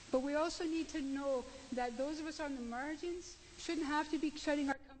 But we also need to know that those of us on the margins shouldn't have to be shutting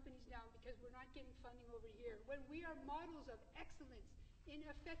our companies down because we're not getting funding over here, when we are models of excellence in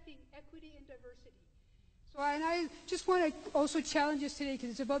affecting equity and diversity. So, and I just want to also challenge us today,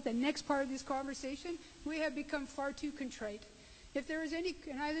 because it's about the next part of this conversation. We have become far too contrite. If there is any,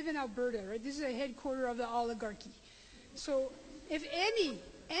 and I live in Alberta, right? This is a headquarter of the oligarchy. So if any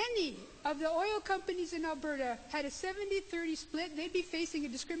of the oil companies in Alberta had a 70-30 split, they'd be facing a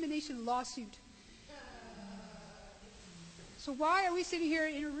discrimination lawsuit. So why are we sitting here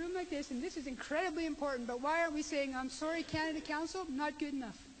in a room like this, and this is incredibly important, but why aren't we saying, I'm sorry, Canada Council, not good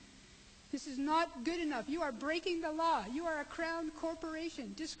enough. This is not good enough. You are breaking the law. You are a crown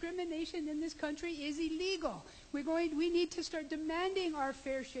corporation. Discrimination in this country is illegal. We need to start demanding our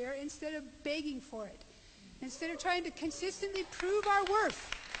fair share instead of begging for it. Instead of trying to consistently prove our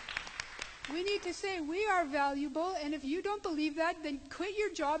worth. We need to say we are valuable, and if you don't believe that, then quit your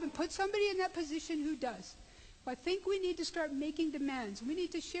job and put somebody in that position who does. I think we need to start making demands. We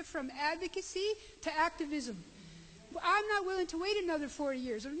need to shift from advocacy to activism. I'm not willing to wait another 40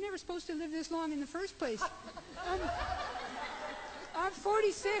 years. I'm never supposed to live this long in the first place. I'm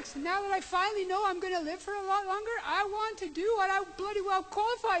 46. Now that I finally know I'm going to live for a lot longer, I want to do what I'm bloody well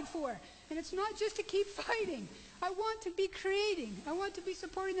qualified for. And it's not just to keep fighting. I want to be creating. I want to be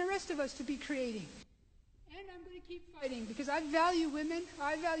supporting the rest of us to be creating. And I'm going to keep fighting because I value women.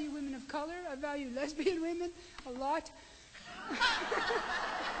 I value women of color. I value lesbian women a lot.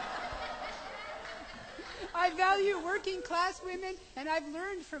 I value working class women, and I've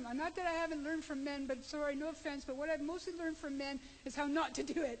learned from, not that I haven't learned from men, but sorry, no offense, but what I've mostly learned from men is how not to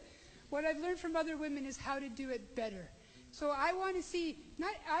do it. What I've learned from other women is how to do it better. So I want to see,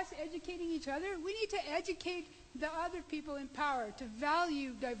 not us educating each other, we need to educate the other people in power to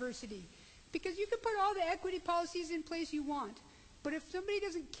value diversity. Because you can put all the equity policies in place you want, but if somebody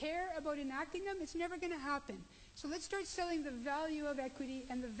doesn't care about enacting them, it's never going to happen. So let's start selling the value of equity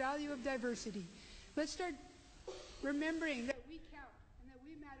and the value of diversity. Let's start remembering that we count and that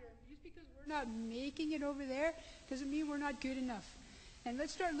we matter. Just because we're not making it over there doesn't mean we're not good enough. And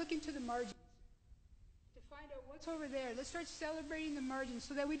let's start looking to the margins to find out what's over there. Let's start celebrating the margins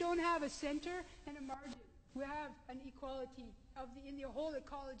so that we don't have a center and a margin. We have an equality in the whole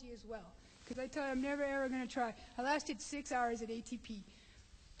ecology as well. Because I tell you, I'm never ever going to try. I lasted 6 hours at ATP.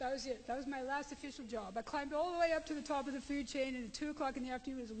 That was it. That was my last official job. I climbed all the way up to the top of the food chain, and at 2 o'clock in the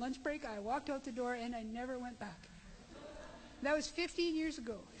afternoon, it was a lunch break. I walked out the door, and I never went back. That was 15 years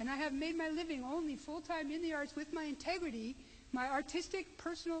ago, and I have made my living only full-time in the arts with my integrity, my artistic,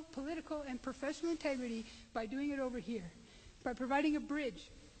 personal, political, and professional integrity by doing it over here, by providing a bridge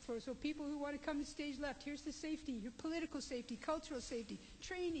so people who want to come to stage left, here's the safety, your political safety, cultural safety,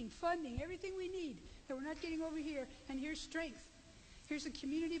 training, funding, everything we need that we're not getting over here, and here's strength. Here's the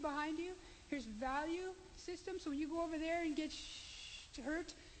community behind you. Here's value system. So when you go over there and get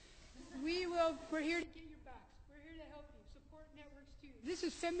hurt, we're here to get your backs. We're here to help you. Support networks too. This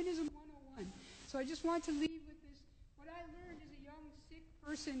is feminism 101. So I just want to leave with this. What I learned as a young, sick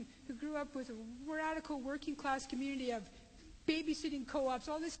person who grew up with a radical working class community of babysitting co-ops,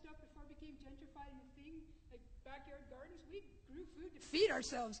 all this stuff before it became gentrified and a thing, like backyard gardens, we grew food to feed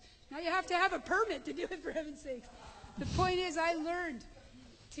ourselves. Now you have to have a permit to do it, for heaven's sakes. The point is, I learned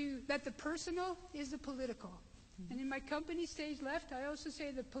that the personal is the political. And in my company, Stage Left, I also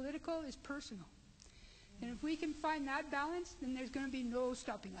say the political is personal. And if we can find that balance, then there's going to be no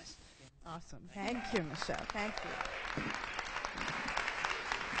stopping us. Awesome. Thank you, Michelle. Thank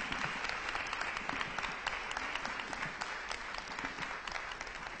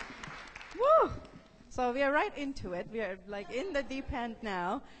you. Woo! So we are right into it. We are like in the deep end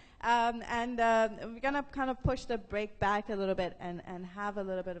now. We're going to kind of push the break back a little bit and have a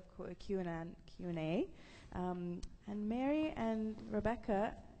little bit of Q&A. And Mary and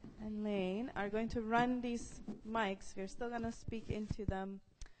Rebecca and Lane are going to run these mics. We're still going to speak into them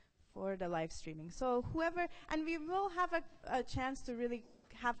for the live streaming. So whoever, and we will have a chance to really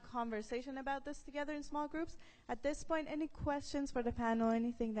have conversation about this together in small groups. At this point, any questions for the panel,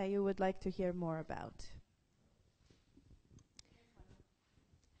 anything that you would like to hear more about?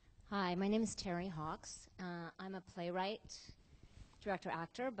 Hi, my name is Terry Hawks. I'm a playwright, director,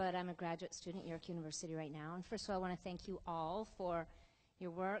 actor, but I'm a graduate student at York University right now. And first of all, I want to thank you all for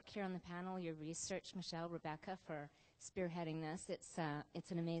your work here on the panel, your research, Michelle, Rebecca, for spearheading this. It's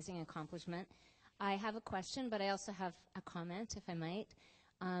an amazing accomplishment. I have a question, but I also have a comment, if I might.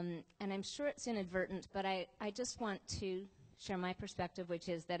 And I'm sure it's inadvertent, but I just want to share my perspective, which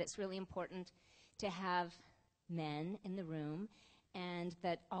is that it's really important to have men in the room and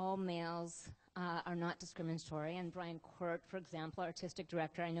that all males are not discriminatory. And Brian Court, for example, artistic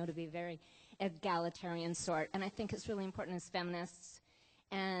director, I know to be a very egalitarian sort. And I think it's really important as feminists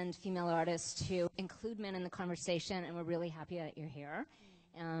and female artists to include men in the conversation, and we're really happy that you're here.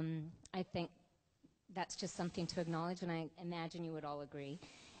 I think that's just something to acknowledge, and I imagine you would all agree.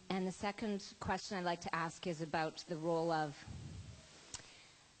 And the second question I'd like to ask is about the role of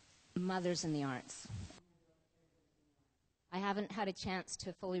mothers in the arts. I haven't had a chance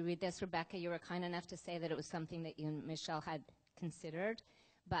to fully read this. Rebecca, you were kind enough to say that it was something that you and Michelle had considered,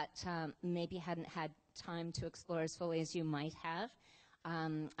 but maybe hadn't had time to explore as fully as you might have.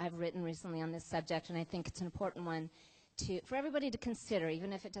 I've written recently on this subject, and I think it's an important one for everybody to consider,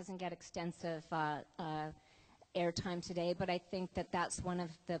 even if it doesn't get extensive airtime today. But I think that that's one of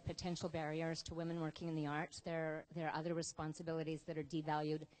the potential barriers to women working in the arts. There are other responsibilities that are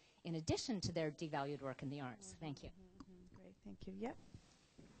devalued in addition to their devalued work in the arts. Thank you. Great, thank you. Yep.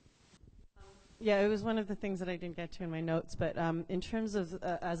 Yeah, it was one of the things that I didn't get to in my notes, but in terms of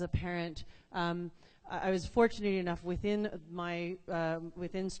as a parent, I was fortunate enough within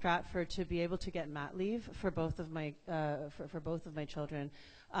Stratford to be able to get mat leave for both of my children,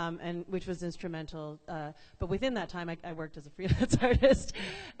 and which was instrumental. But within that time, I worked as a freelance artist,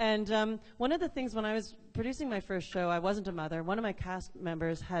 and one of the things when I was producing my first show, I wasn't a mother. One of my cast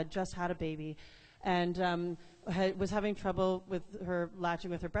members had just had a baby, and was having trouble with her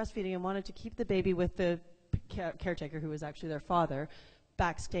latching with her breastfeeding, and wanted to keep the baby with the caretaker, who was actually their father,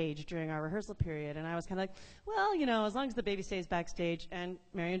 backstage during our rehearsal period. And I was kind of like, well, you know, as long as the baby stays backstage. And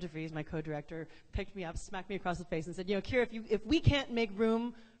Marion DeVries, my co-director, picked me up, smacked me across the face and said, you know, Kira, if we can't make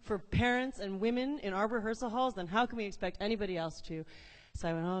room for parents and women in our rehearsal halls, then how can we expect anybody else to? So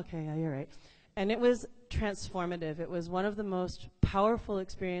I went, oh, okay, yeah, you're right. And it was transformative. It was one of the most powerful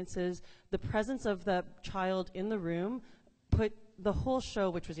experiences. The presence of the child in the room put the whole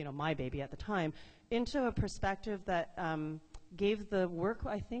show, which was, you know, my baby at the time, into a perspective that gave the work,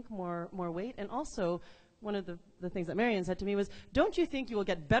 I think, more weight. And also, one of the things that Marion said to me was, don't you think you will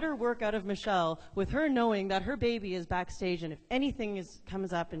get better work out of Michelle with her knowing that her baby is backstage, and if anything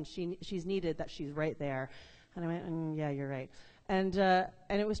comes up and she's needed, that she's right there? And I went, yeah, you're right. And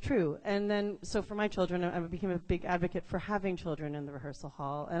it was true. And then, so for my children, I became a big advocate for having children in the rehearsal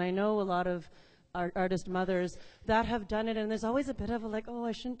hall. And I know a lot of artist mothers that have done it, and there's always a bit of a like, oh,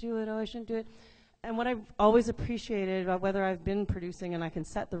 I shouldn't do it, oh, I shouldn't do it. And what I've always appreciated about whether I've been producing and I can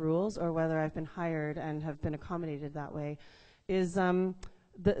set the rules, or whether I've been hired and have been accommodated that way, is the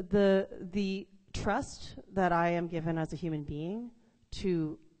trust that I am given as a human being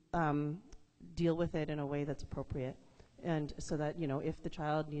to deal with it in a way that's appropriate. And so that, you know, if the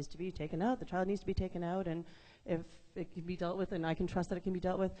child needs to be taken out, the child needs to be taken out, and if it can be dealt with and I can trust that it can be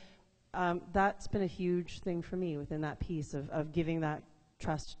dealt with, that's been a huge thing for me within that piece of giving that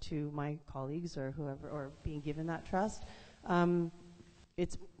trust to my colleagues or whoever, or being given that trust.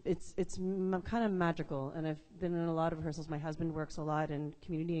 kind of magical, and I've been in a lot of rehearsals. My husband works a lot in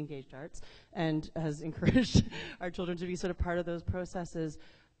community engaged arts and has encouraged our children to be sort of part of those processes.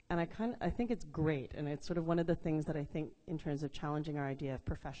 And I think it's great, and it's sort of one of the things that I think in terms of challenging our idea of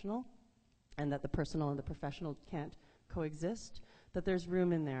professional, and that the personal and the professional can't coexist, that there's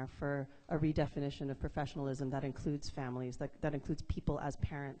room in there for a redefinition of professionalism that includes families, that includes people as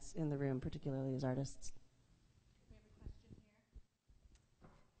parents in the room, particularly as artists.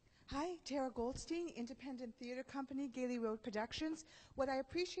 Hi, Tara Goldstein, Independent Theatre Company, Gailey Road Productions. What I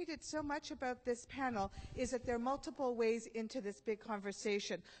appreciated so much about this panel is that there are multiple ways into this big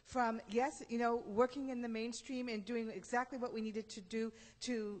conversation. From, yes, working in the mainstream and doing exactly what we needed to do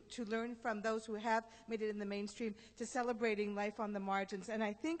to learn from those who have made it in the mainstream, to celebrating life on the margins. And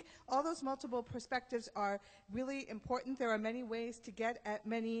I think all those multiple perspectives are really important. There are many ways to get at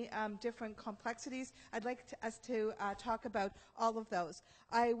many different complexities. I'd like us to talk about all of those.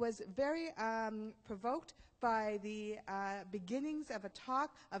 I was very provoked by the beginnings of a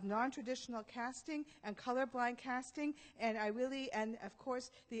talk of non-traditional casting and colorblind casting, and of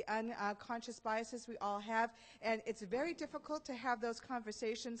course the unconscious biases we all have, and it's very difficult to have those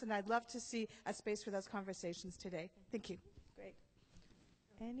conversations, and I'd love to see a space for those conversations today. Thank you. Great.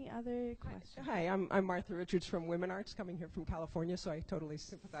 Any other questions? Hi, I'm Martha Richards from Women Arts, coming here from California, so I totally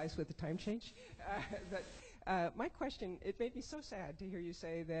sympathize with the time change. My question, it made me so sad to hear you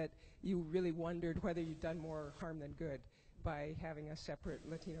say that you really wondered whether you'd done more harm than good by having a separate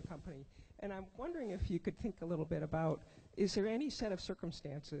Latino company. And I'm wondering if you could think a little bit about, is there any set of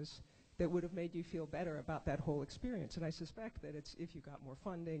circumstances that would have made you feel better about that whole experience? And I suspect that it's if you got more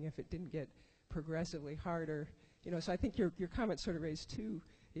funding, if it didn't get progressively harder. So I think your comments sort of raised two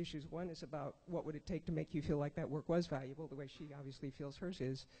issues. One is about what would it take to make you feel like that work was valuable, the way she obviously feels hers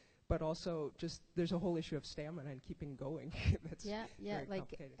is. But also, just there's a whole issue of stamina and keeping going. That's very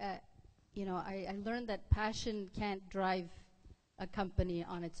complicated. I learned that passion can't drive a company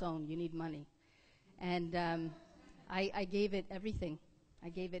on its own. You need money, and I gave it everything. I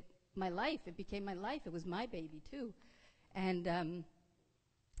gave it my life. It became my life. It was my baby too, and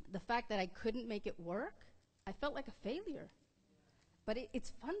the fact that I couldn't make it work, I felt like a failure. But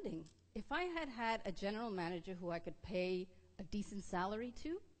it's funding. If I had had a general manager who I could pay a decent salary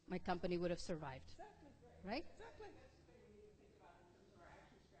to, my company would have survived. Exactly. Right? Exactly. That's the thing we need to think about in terms of our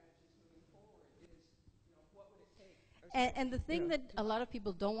action strategies moving forward is, what would it take? And the thing that a lot of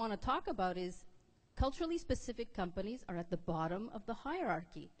people don't want to talk about is culturally specific companies are at the bottom of the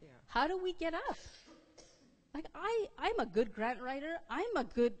hierarchy. Yeah. How do we get up? Like, I'm a good grant writer. I'm a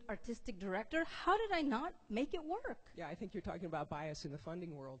good artistic director. How did I not make it work? Yeah, I think you're talking about bias in the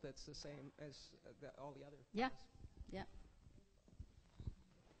funding world that's the same as all the other. Yeah, yeah.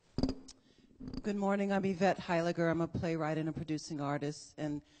 Good morning. I'm Yvette Heiliger. I'm a playwright and a producing artist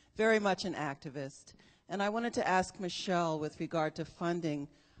and very much an activist. And I wanted to ask Michelle, with regard to funding,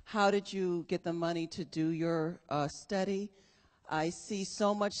 how did you get the money to do your study? I see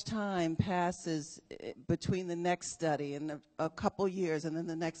so much time passes between the next study and a couple years and then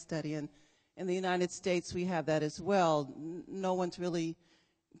the next study. And in the United States, we have that as well. No one's really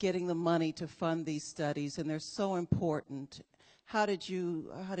getting the money to fund these studies, and they're so important. How did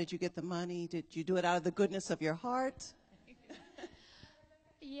you get the money? Did you do it out of the goodness of your heart?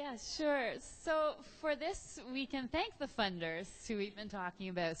 Yeah, sure. So for this, we can thank the funders who we've been talking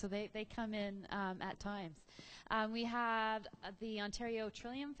about. So they come in at times. We had the Ontario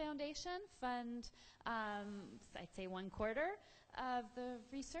Trillium Foundation fund, I'd say 1/4 of the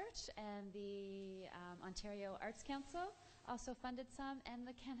research, and the Ontario Arts Council also funded some, and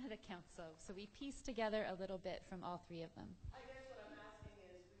the Canada Council. So we pieced together a little bit from all three of them. I guess what I'm asking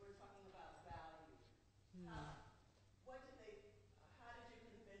is, we were talking about value. How did you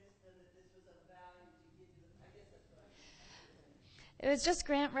convince them that this was of value to give you I guess that's what I'm asking. It was just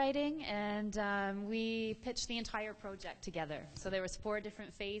grant writing, and we pitched the entire project together. So there was 4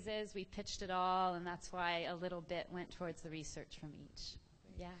 different phases. We pitched it all, and that's why a little bit went towards the research from each.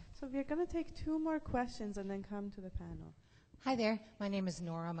 Yeah. So we're going to take 2 more questions and then come to the panel. Hi there. My name is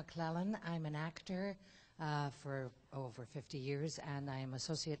Nora McClellan. I'm an actor for over 50 years, and I am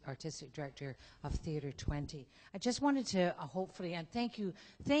Associate Artistic Director of Theatre 20. I just wanted to hopefully, and thank you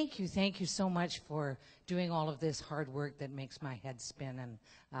so much for doing all of this hard work that makes my head spin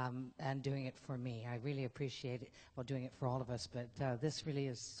and doing it for me. I really appreciate it, well, doing it for all of us, but this really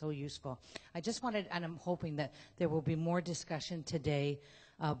is so useful. I just wanted, and I'm hoping that there will be more discussion today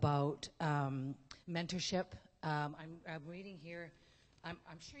about mentorship. I'm reading here, I'm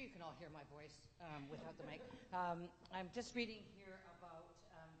sure you can all hear my voice without the mic. I'm just reading here about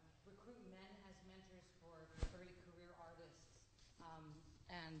recruit men as mentors for early career artists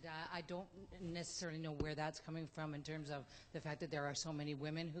And I don't necessarily know where that's coming from in terms of the fact that there are so many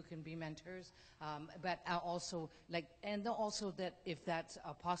women who can be mentors, but also also that if that's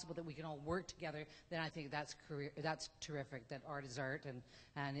possible that we can all work together, then I think that's terrific. That art is art,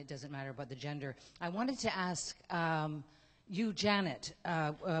 and it doesn't matter about the gender. I wanted to ask you, Janet,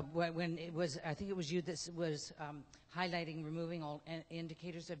 when it was, I think it was you that was highlighting removing all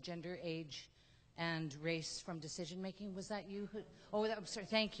indicators of gender, age, and race from decision making. Was that you? I'm sorry.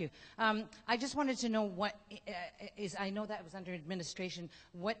 Thank you. I just wanted to know what is. I know that was under administration.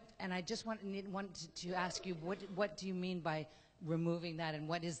 And I just wanted to ask you what do you mean by removing that, and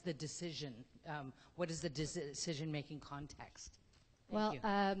what is the decision? What is the decision making context? Thank you.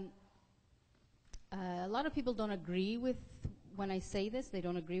 A lot of people don't agree with when I say this. They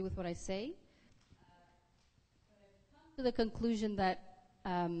don't agree with what I say. But I've come to the conclusion that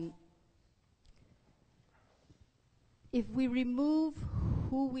if we remove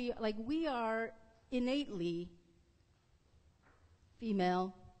who we are innately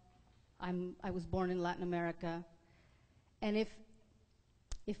female. I was born in Latin America, and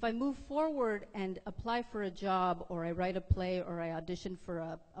if I move forward and apply for a job, or I write a play, or I audition for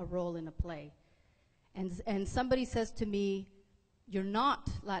a role in a play, and somebody says to me, "You're not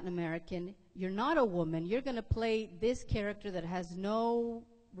Latin American, you're not a woman, you're going to play this character that has no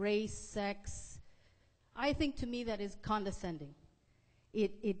race, sex," I think to me that is condescending.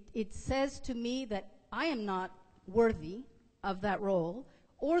 It says to me that I am not worthy of that role,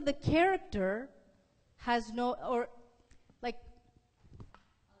 or the character has no, or like,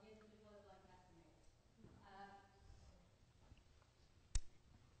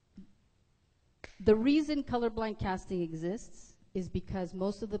 the reason colorblind casting exists is because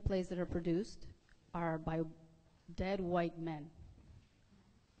most of the plays that are produced are by dead white men,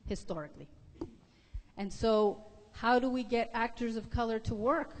 historically. And so how do we get actors of color to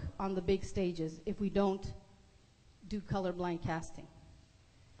work on the big stages if we don't do colorblind casting?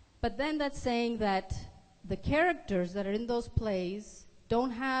 But then that's saying that the characters that are in those plays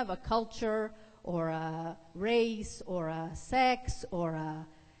don't have a culture or a race or a sex or a...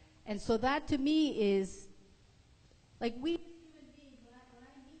 And so that to me is, like, we human beings, when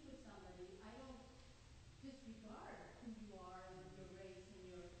I meet with somebody, I don't disregard who you are and your race and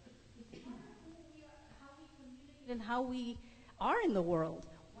your... It's part of who we are, how we communicate and how we are in the world.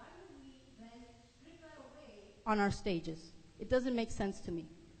 Why would we then strip that away on our stages? It doesn't make sense to me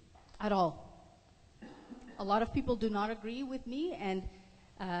at all. A lot of people do not agree with me, and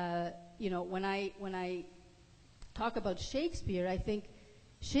you know, when I talk about Shakespeare, I think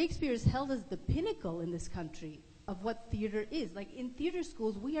Shakespeare is held as the pinnacle in this country of what theater is. Like, in theater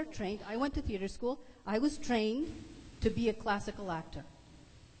schools, we are trained. I went to theater school. I was trained to be a classical actor,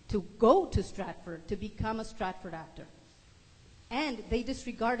 to go to Stratford, to become a Stratford actor. And they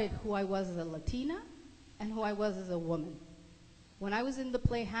disregarded who I was as a Latina and who I was as a woman. When I was in the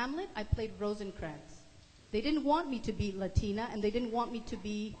play Hamlet, I played Rosencrantz. They didn't want me to be Latina, and they didn't want me to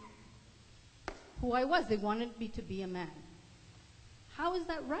be who I was. They wanted me to be a man. How is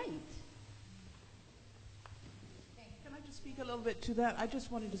that right? Can I just speak a little bit to that? I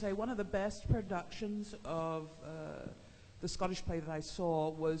just wanted to say one of the best productions of the Scottish play that I saw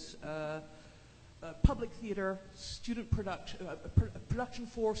was public theatre student production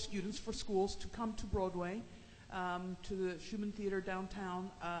for students, for schools to come to Broadway, to the Schumann Theatre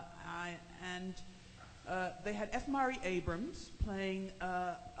downtown, and they had F. Murray Abrams playing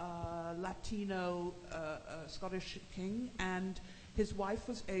a Latino Scottish king, and his wife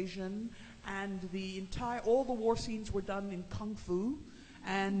was Asian, and all the war scenes were done in kung fu,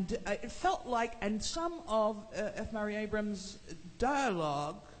 and it felt like, and some of F. Murray Abrams'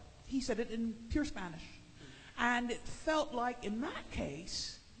 dialogue, he said it in pure Spanish, and it felt like in that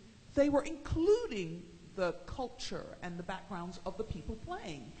case they were including the culture and the backgrounds of the people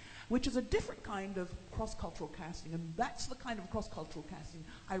playing, which is a different kind of cross-cultural casting, and that's the kind of cross-cultural casting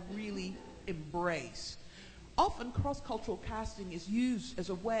I really embrace. Often cross-cultural casting is used as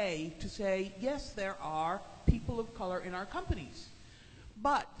a way to say, yes, there are people of color in our companies,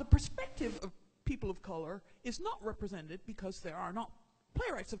 but the perspective of people of color is not represented because there are not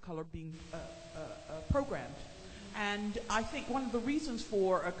playwrights of color being programmed. And I think one of the reasons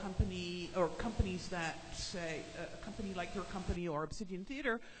for a company, or companies that say, a company like your company or Obsidian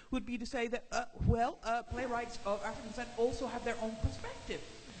Theatre, would be to say that, playwrights of African descent also have their own perspective.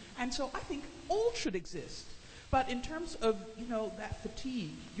 And so I think all should exist. But in terms of, you know, that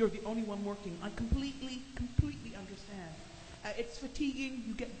fatigue, you're the only one working, I completely understand. It's fatiguing,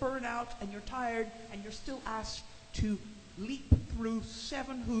 you get burned out, and you're tired, and you're still asked to leap through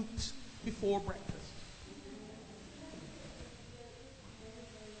 7 hoops before breakfast.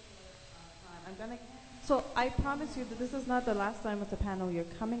 So I promise you that this is not the last time with the panel. You're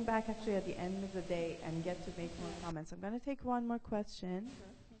coming back actually at the end of the day and get to make more comments. I'm going to take one more question.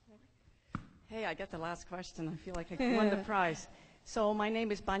 Hey, I get the last question. I feel like I won the prize. So my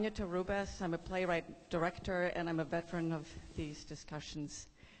name is Banya Tarubas. I'm a playwright director, and I'm a veteran of these discussions.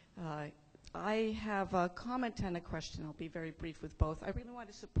 I have a comment and a question. I'll be very brief with both. I really want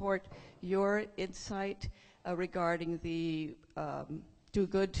to support your insight regarding the do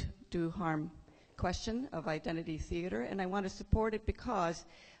good, do harm question of identity theater, and I want to support it because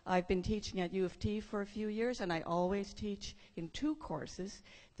I've been teaching at U of T for a few years, and I always teach in 2 courses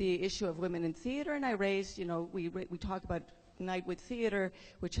the issue of women in theater, and I raised, we talk about Night with Theater,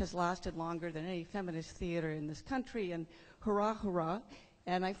 which has lasted longer than any feminist theater in this country, and hurrah, hurrah,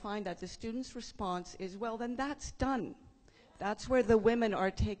 and I find that the students' response is, well, then that's done. That's where the women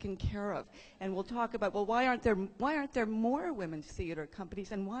are taken care of. And we'll talk about, well, why aren't there more women's theater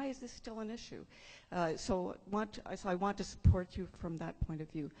companies, and why is this still an issue? So I want to support you from that point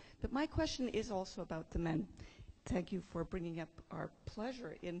of view. But my question is also about the men. Thank you for bringing up our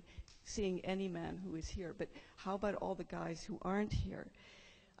pleasure in seeing any man who is here. But how about all the guys who aren't here?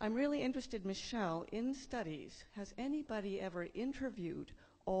 I'm really interested, Michelle, in studies. Has anybody ever interviewed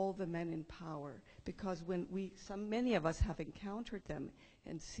all the men in power? Because when many of us have encountered them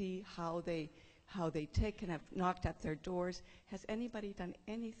and see how they take and have knocked at their doors. Has anybody done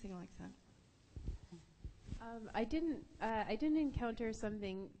anything like that? I didn't encounter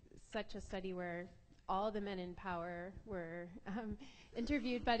such a study where all the men in power were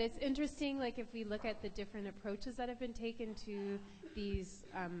interviewed, but it's interesting, like if we look at the different approaches that have been taken to these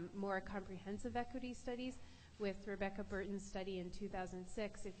more comprehensive equity studies. With Rebecca Burton's study in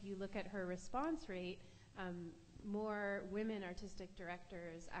 2006, if you look at her response rate, more women artistic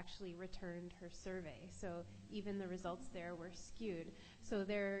directors actually returned her survey. So even the results there were skewed. So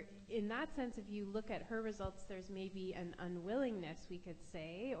there, in that sense, if you look at her results, there's maybe an unwillingness, we could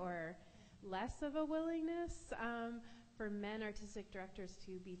say, or less of a willingness for men artistic directors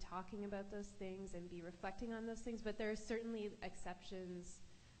to be talking about those things and be reflecting on those things. But there are certainly exceptions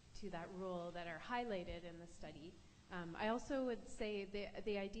to that rule that are highlighted in the study. I also would say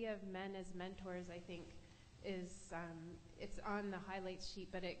the idea of men as mentors, I think, is it's on the highlights sheet,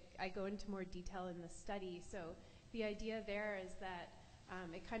 but I go into more detail in the study. So the idea there is that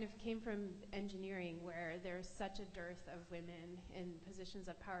it kind of came from engineering, where there's such a dearth of women in positions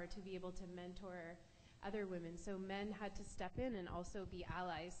of power to be able to mentor other women. So men had to step in and also be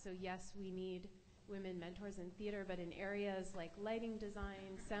allies. So yes, we need women mentors in theater, but in areas like lighting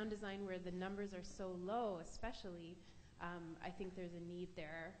design, sound design, where the numbers are so low especially, I think there's a need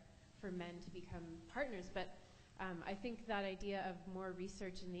there for men to become partners. But I think that idea of more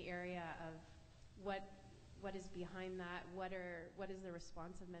research in the area of what is behind that, what is the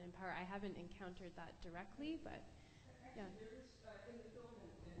response of men in power, I haven't encountered that directly, but yeah. There is, in the film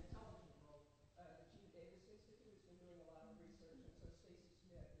and television world, the Gene Davis Institute has been doing a lot of research, and so Stacy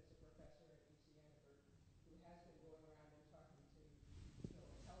Smith is a professor at UC Annenberg who has been going around and talking to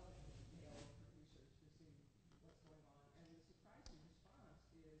television male producers to see what's going on. And the surprising response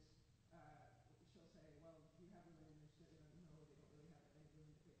is she'll say, well, do you have women in your studio? No, they don't really have any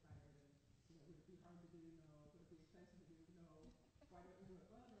women to get hired. And would it be hard to do? No. Would it be expensive to do? No. Why don't you do it?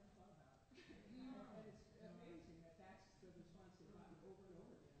 Well, I never thought about it. And it's amazing that that's the response they've gotten over and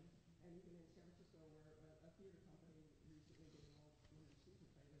over again. And even in San Francisco, where a theater company recently did an all-women's season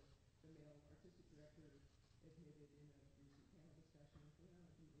play, the male artistic director admitted in a recent panel discussion, well,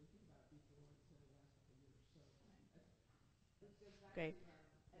 I didn't really think about it before until the last couple of years. So Great.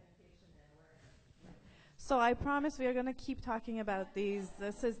 So I promise we are going to keep talking about these.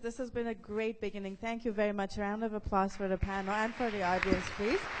 This has been a great beginning. Thank you very much. A round of applause for the panel and for the audience,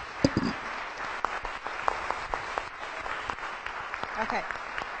 please. Okay.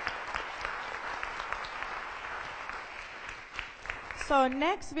 So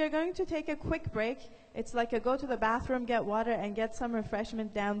next we are going to take a quick break. It's like a go to the bathroom, get water, and get some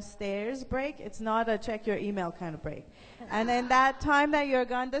refreshment downstairs break. It's not a check your email kind of break. And in that time that you're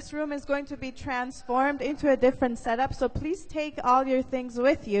gone, this room is going to be transformed into a different setup. So please take all your things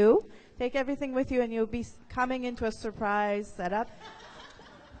with you. Take everything with you, and you'll be coming into a surprise setup.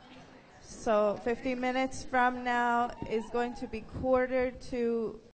 So 15 minutes from now is going to be 1:45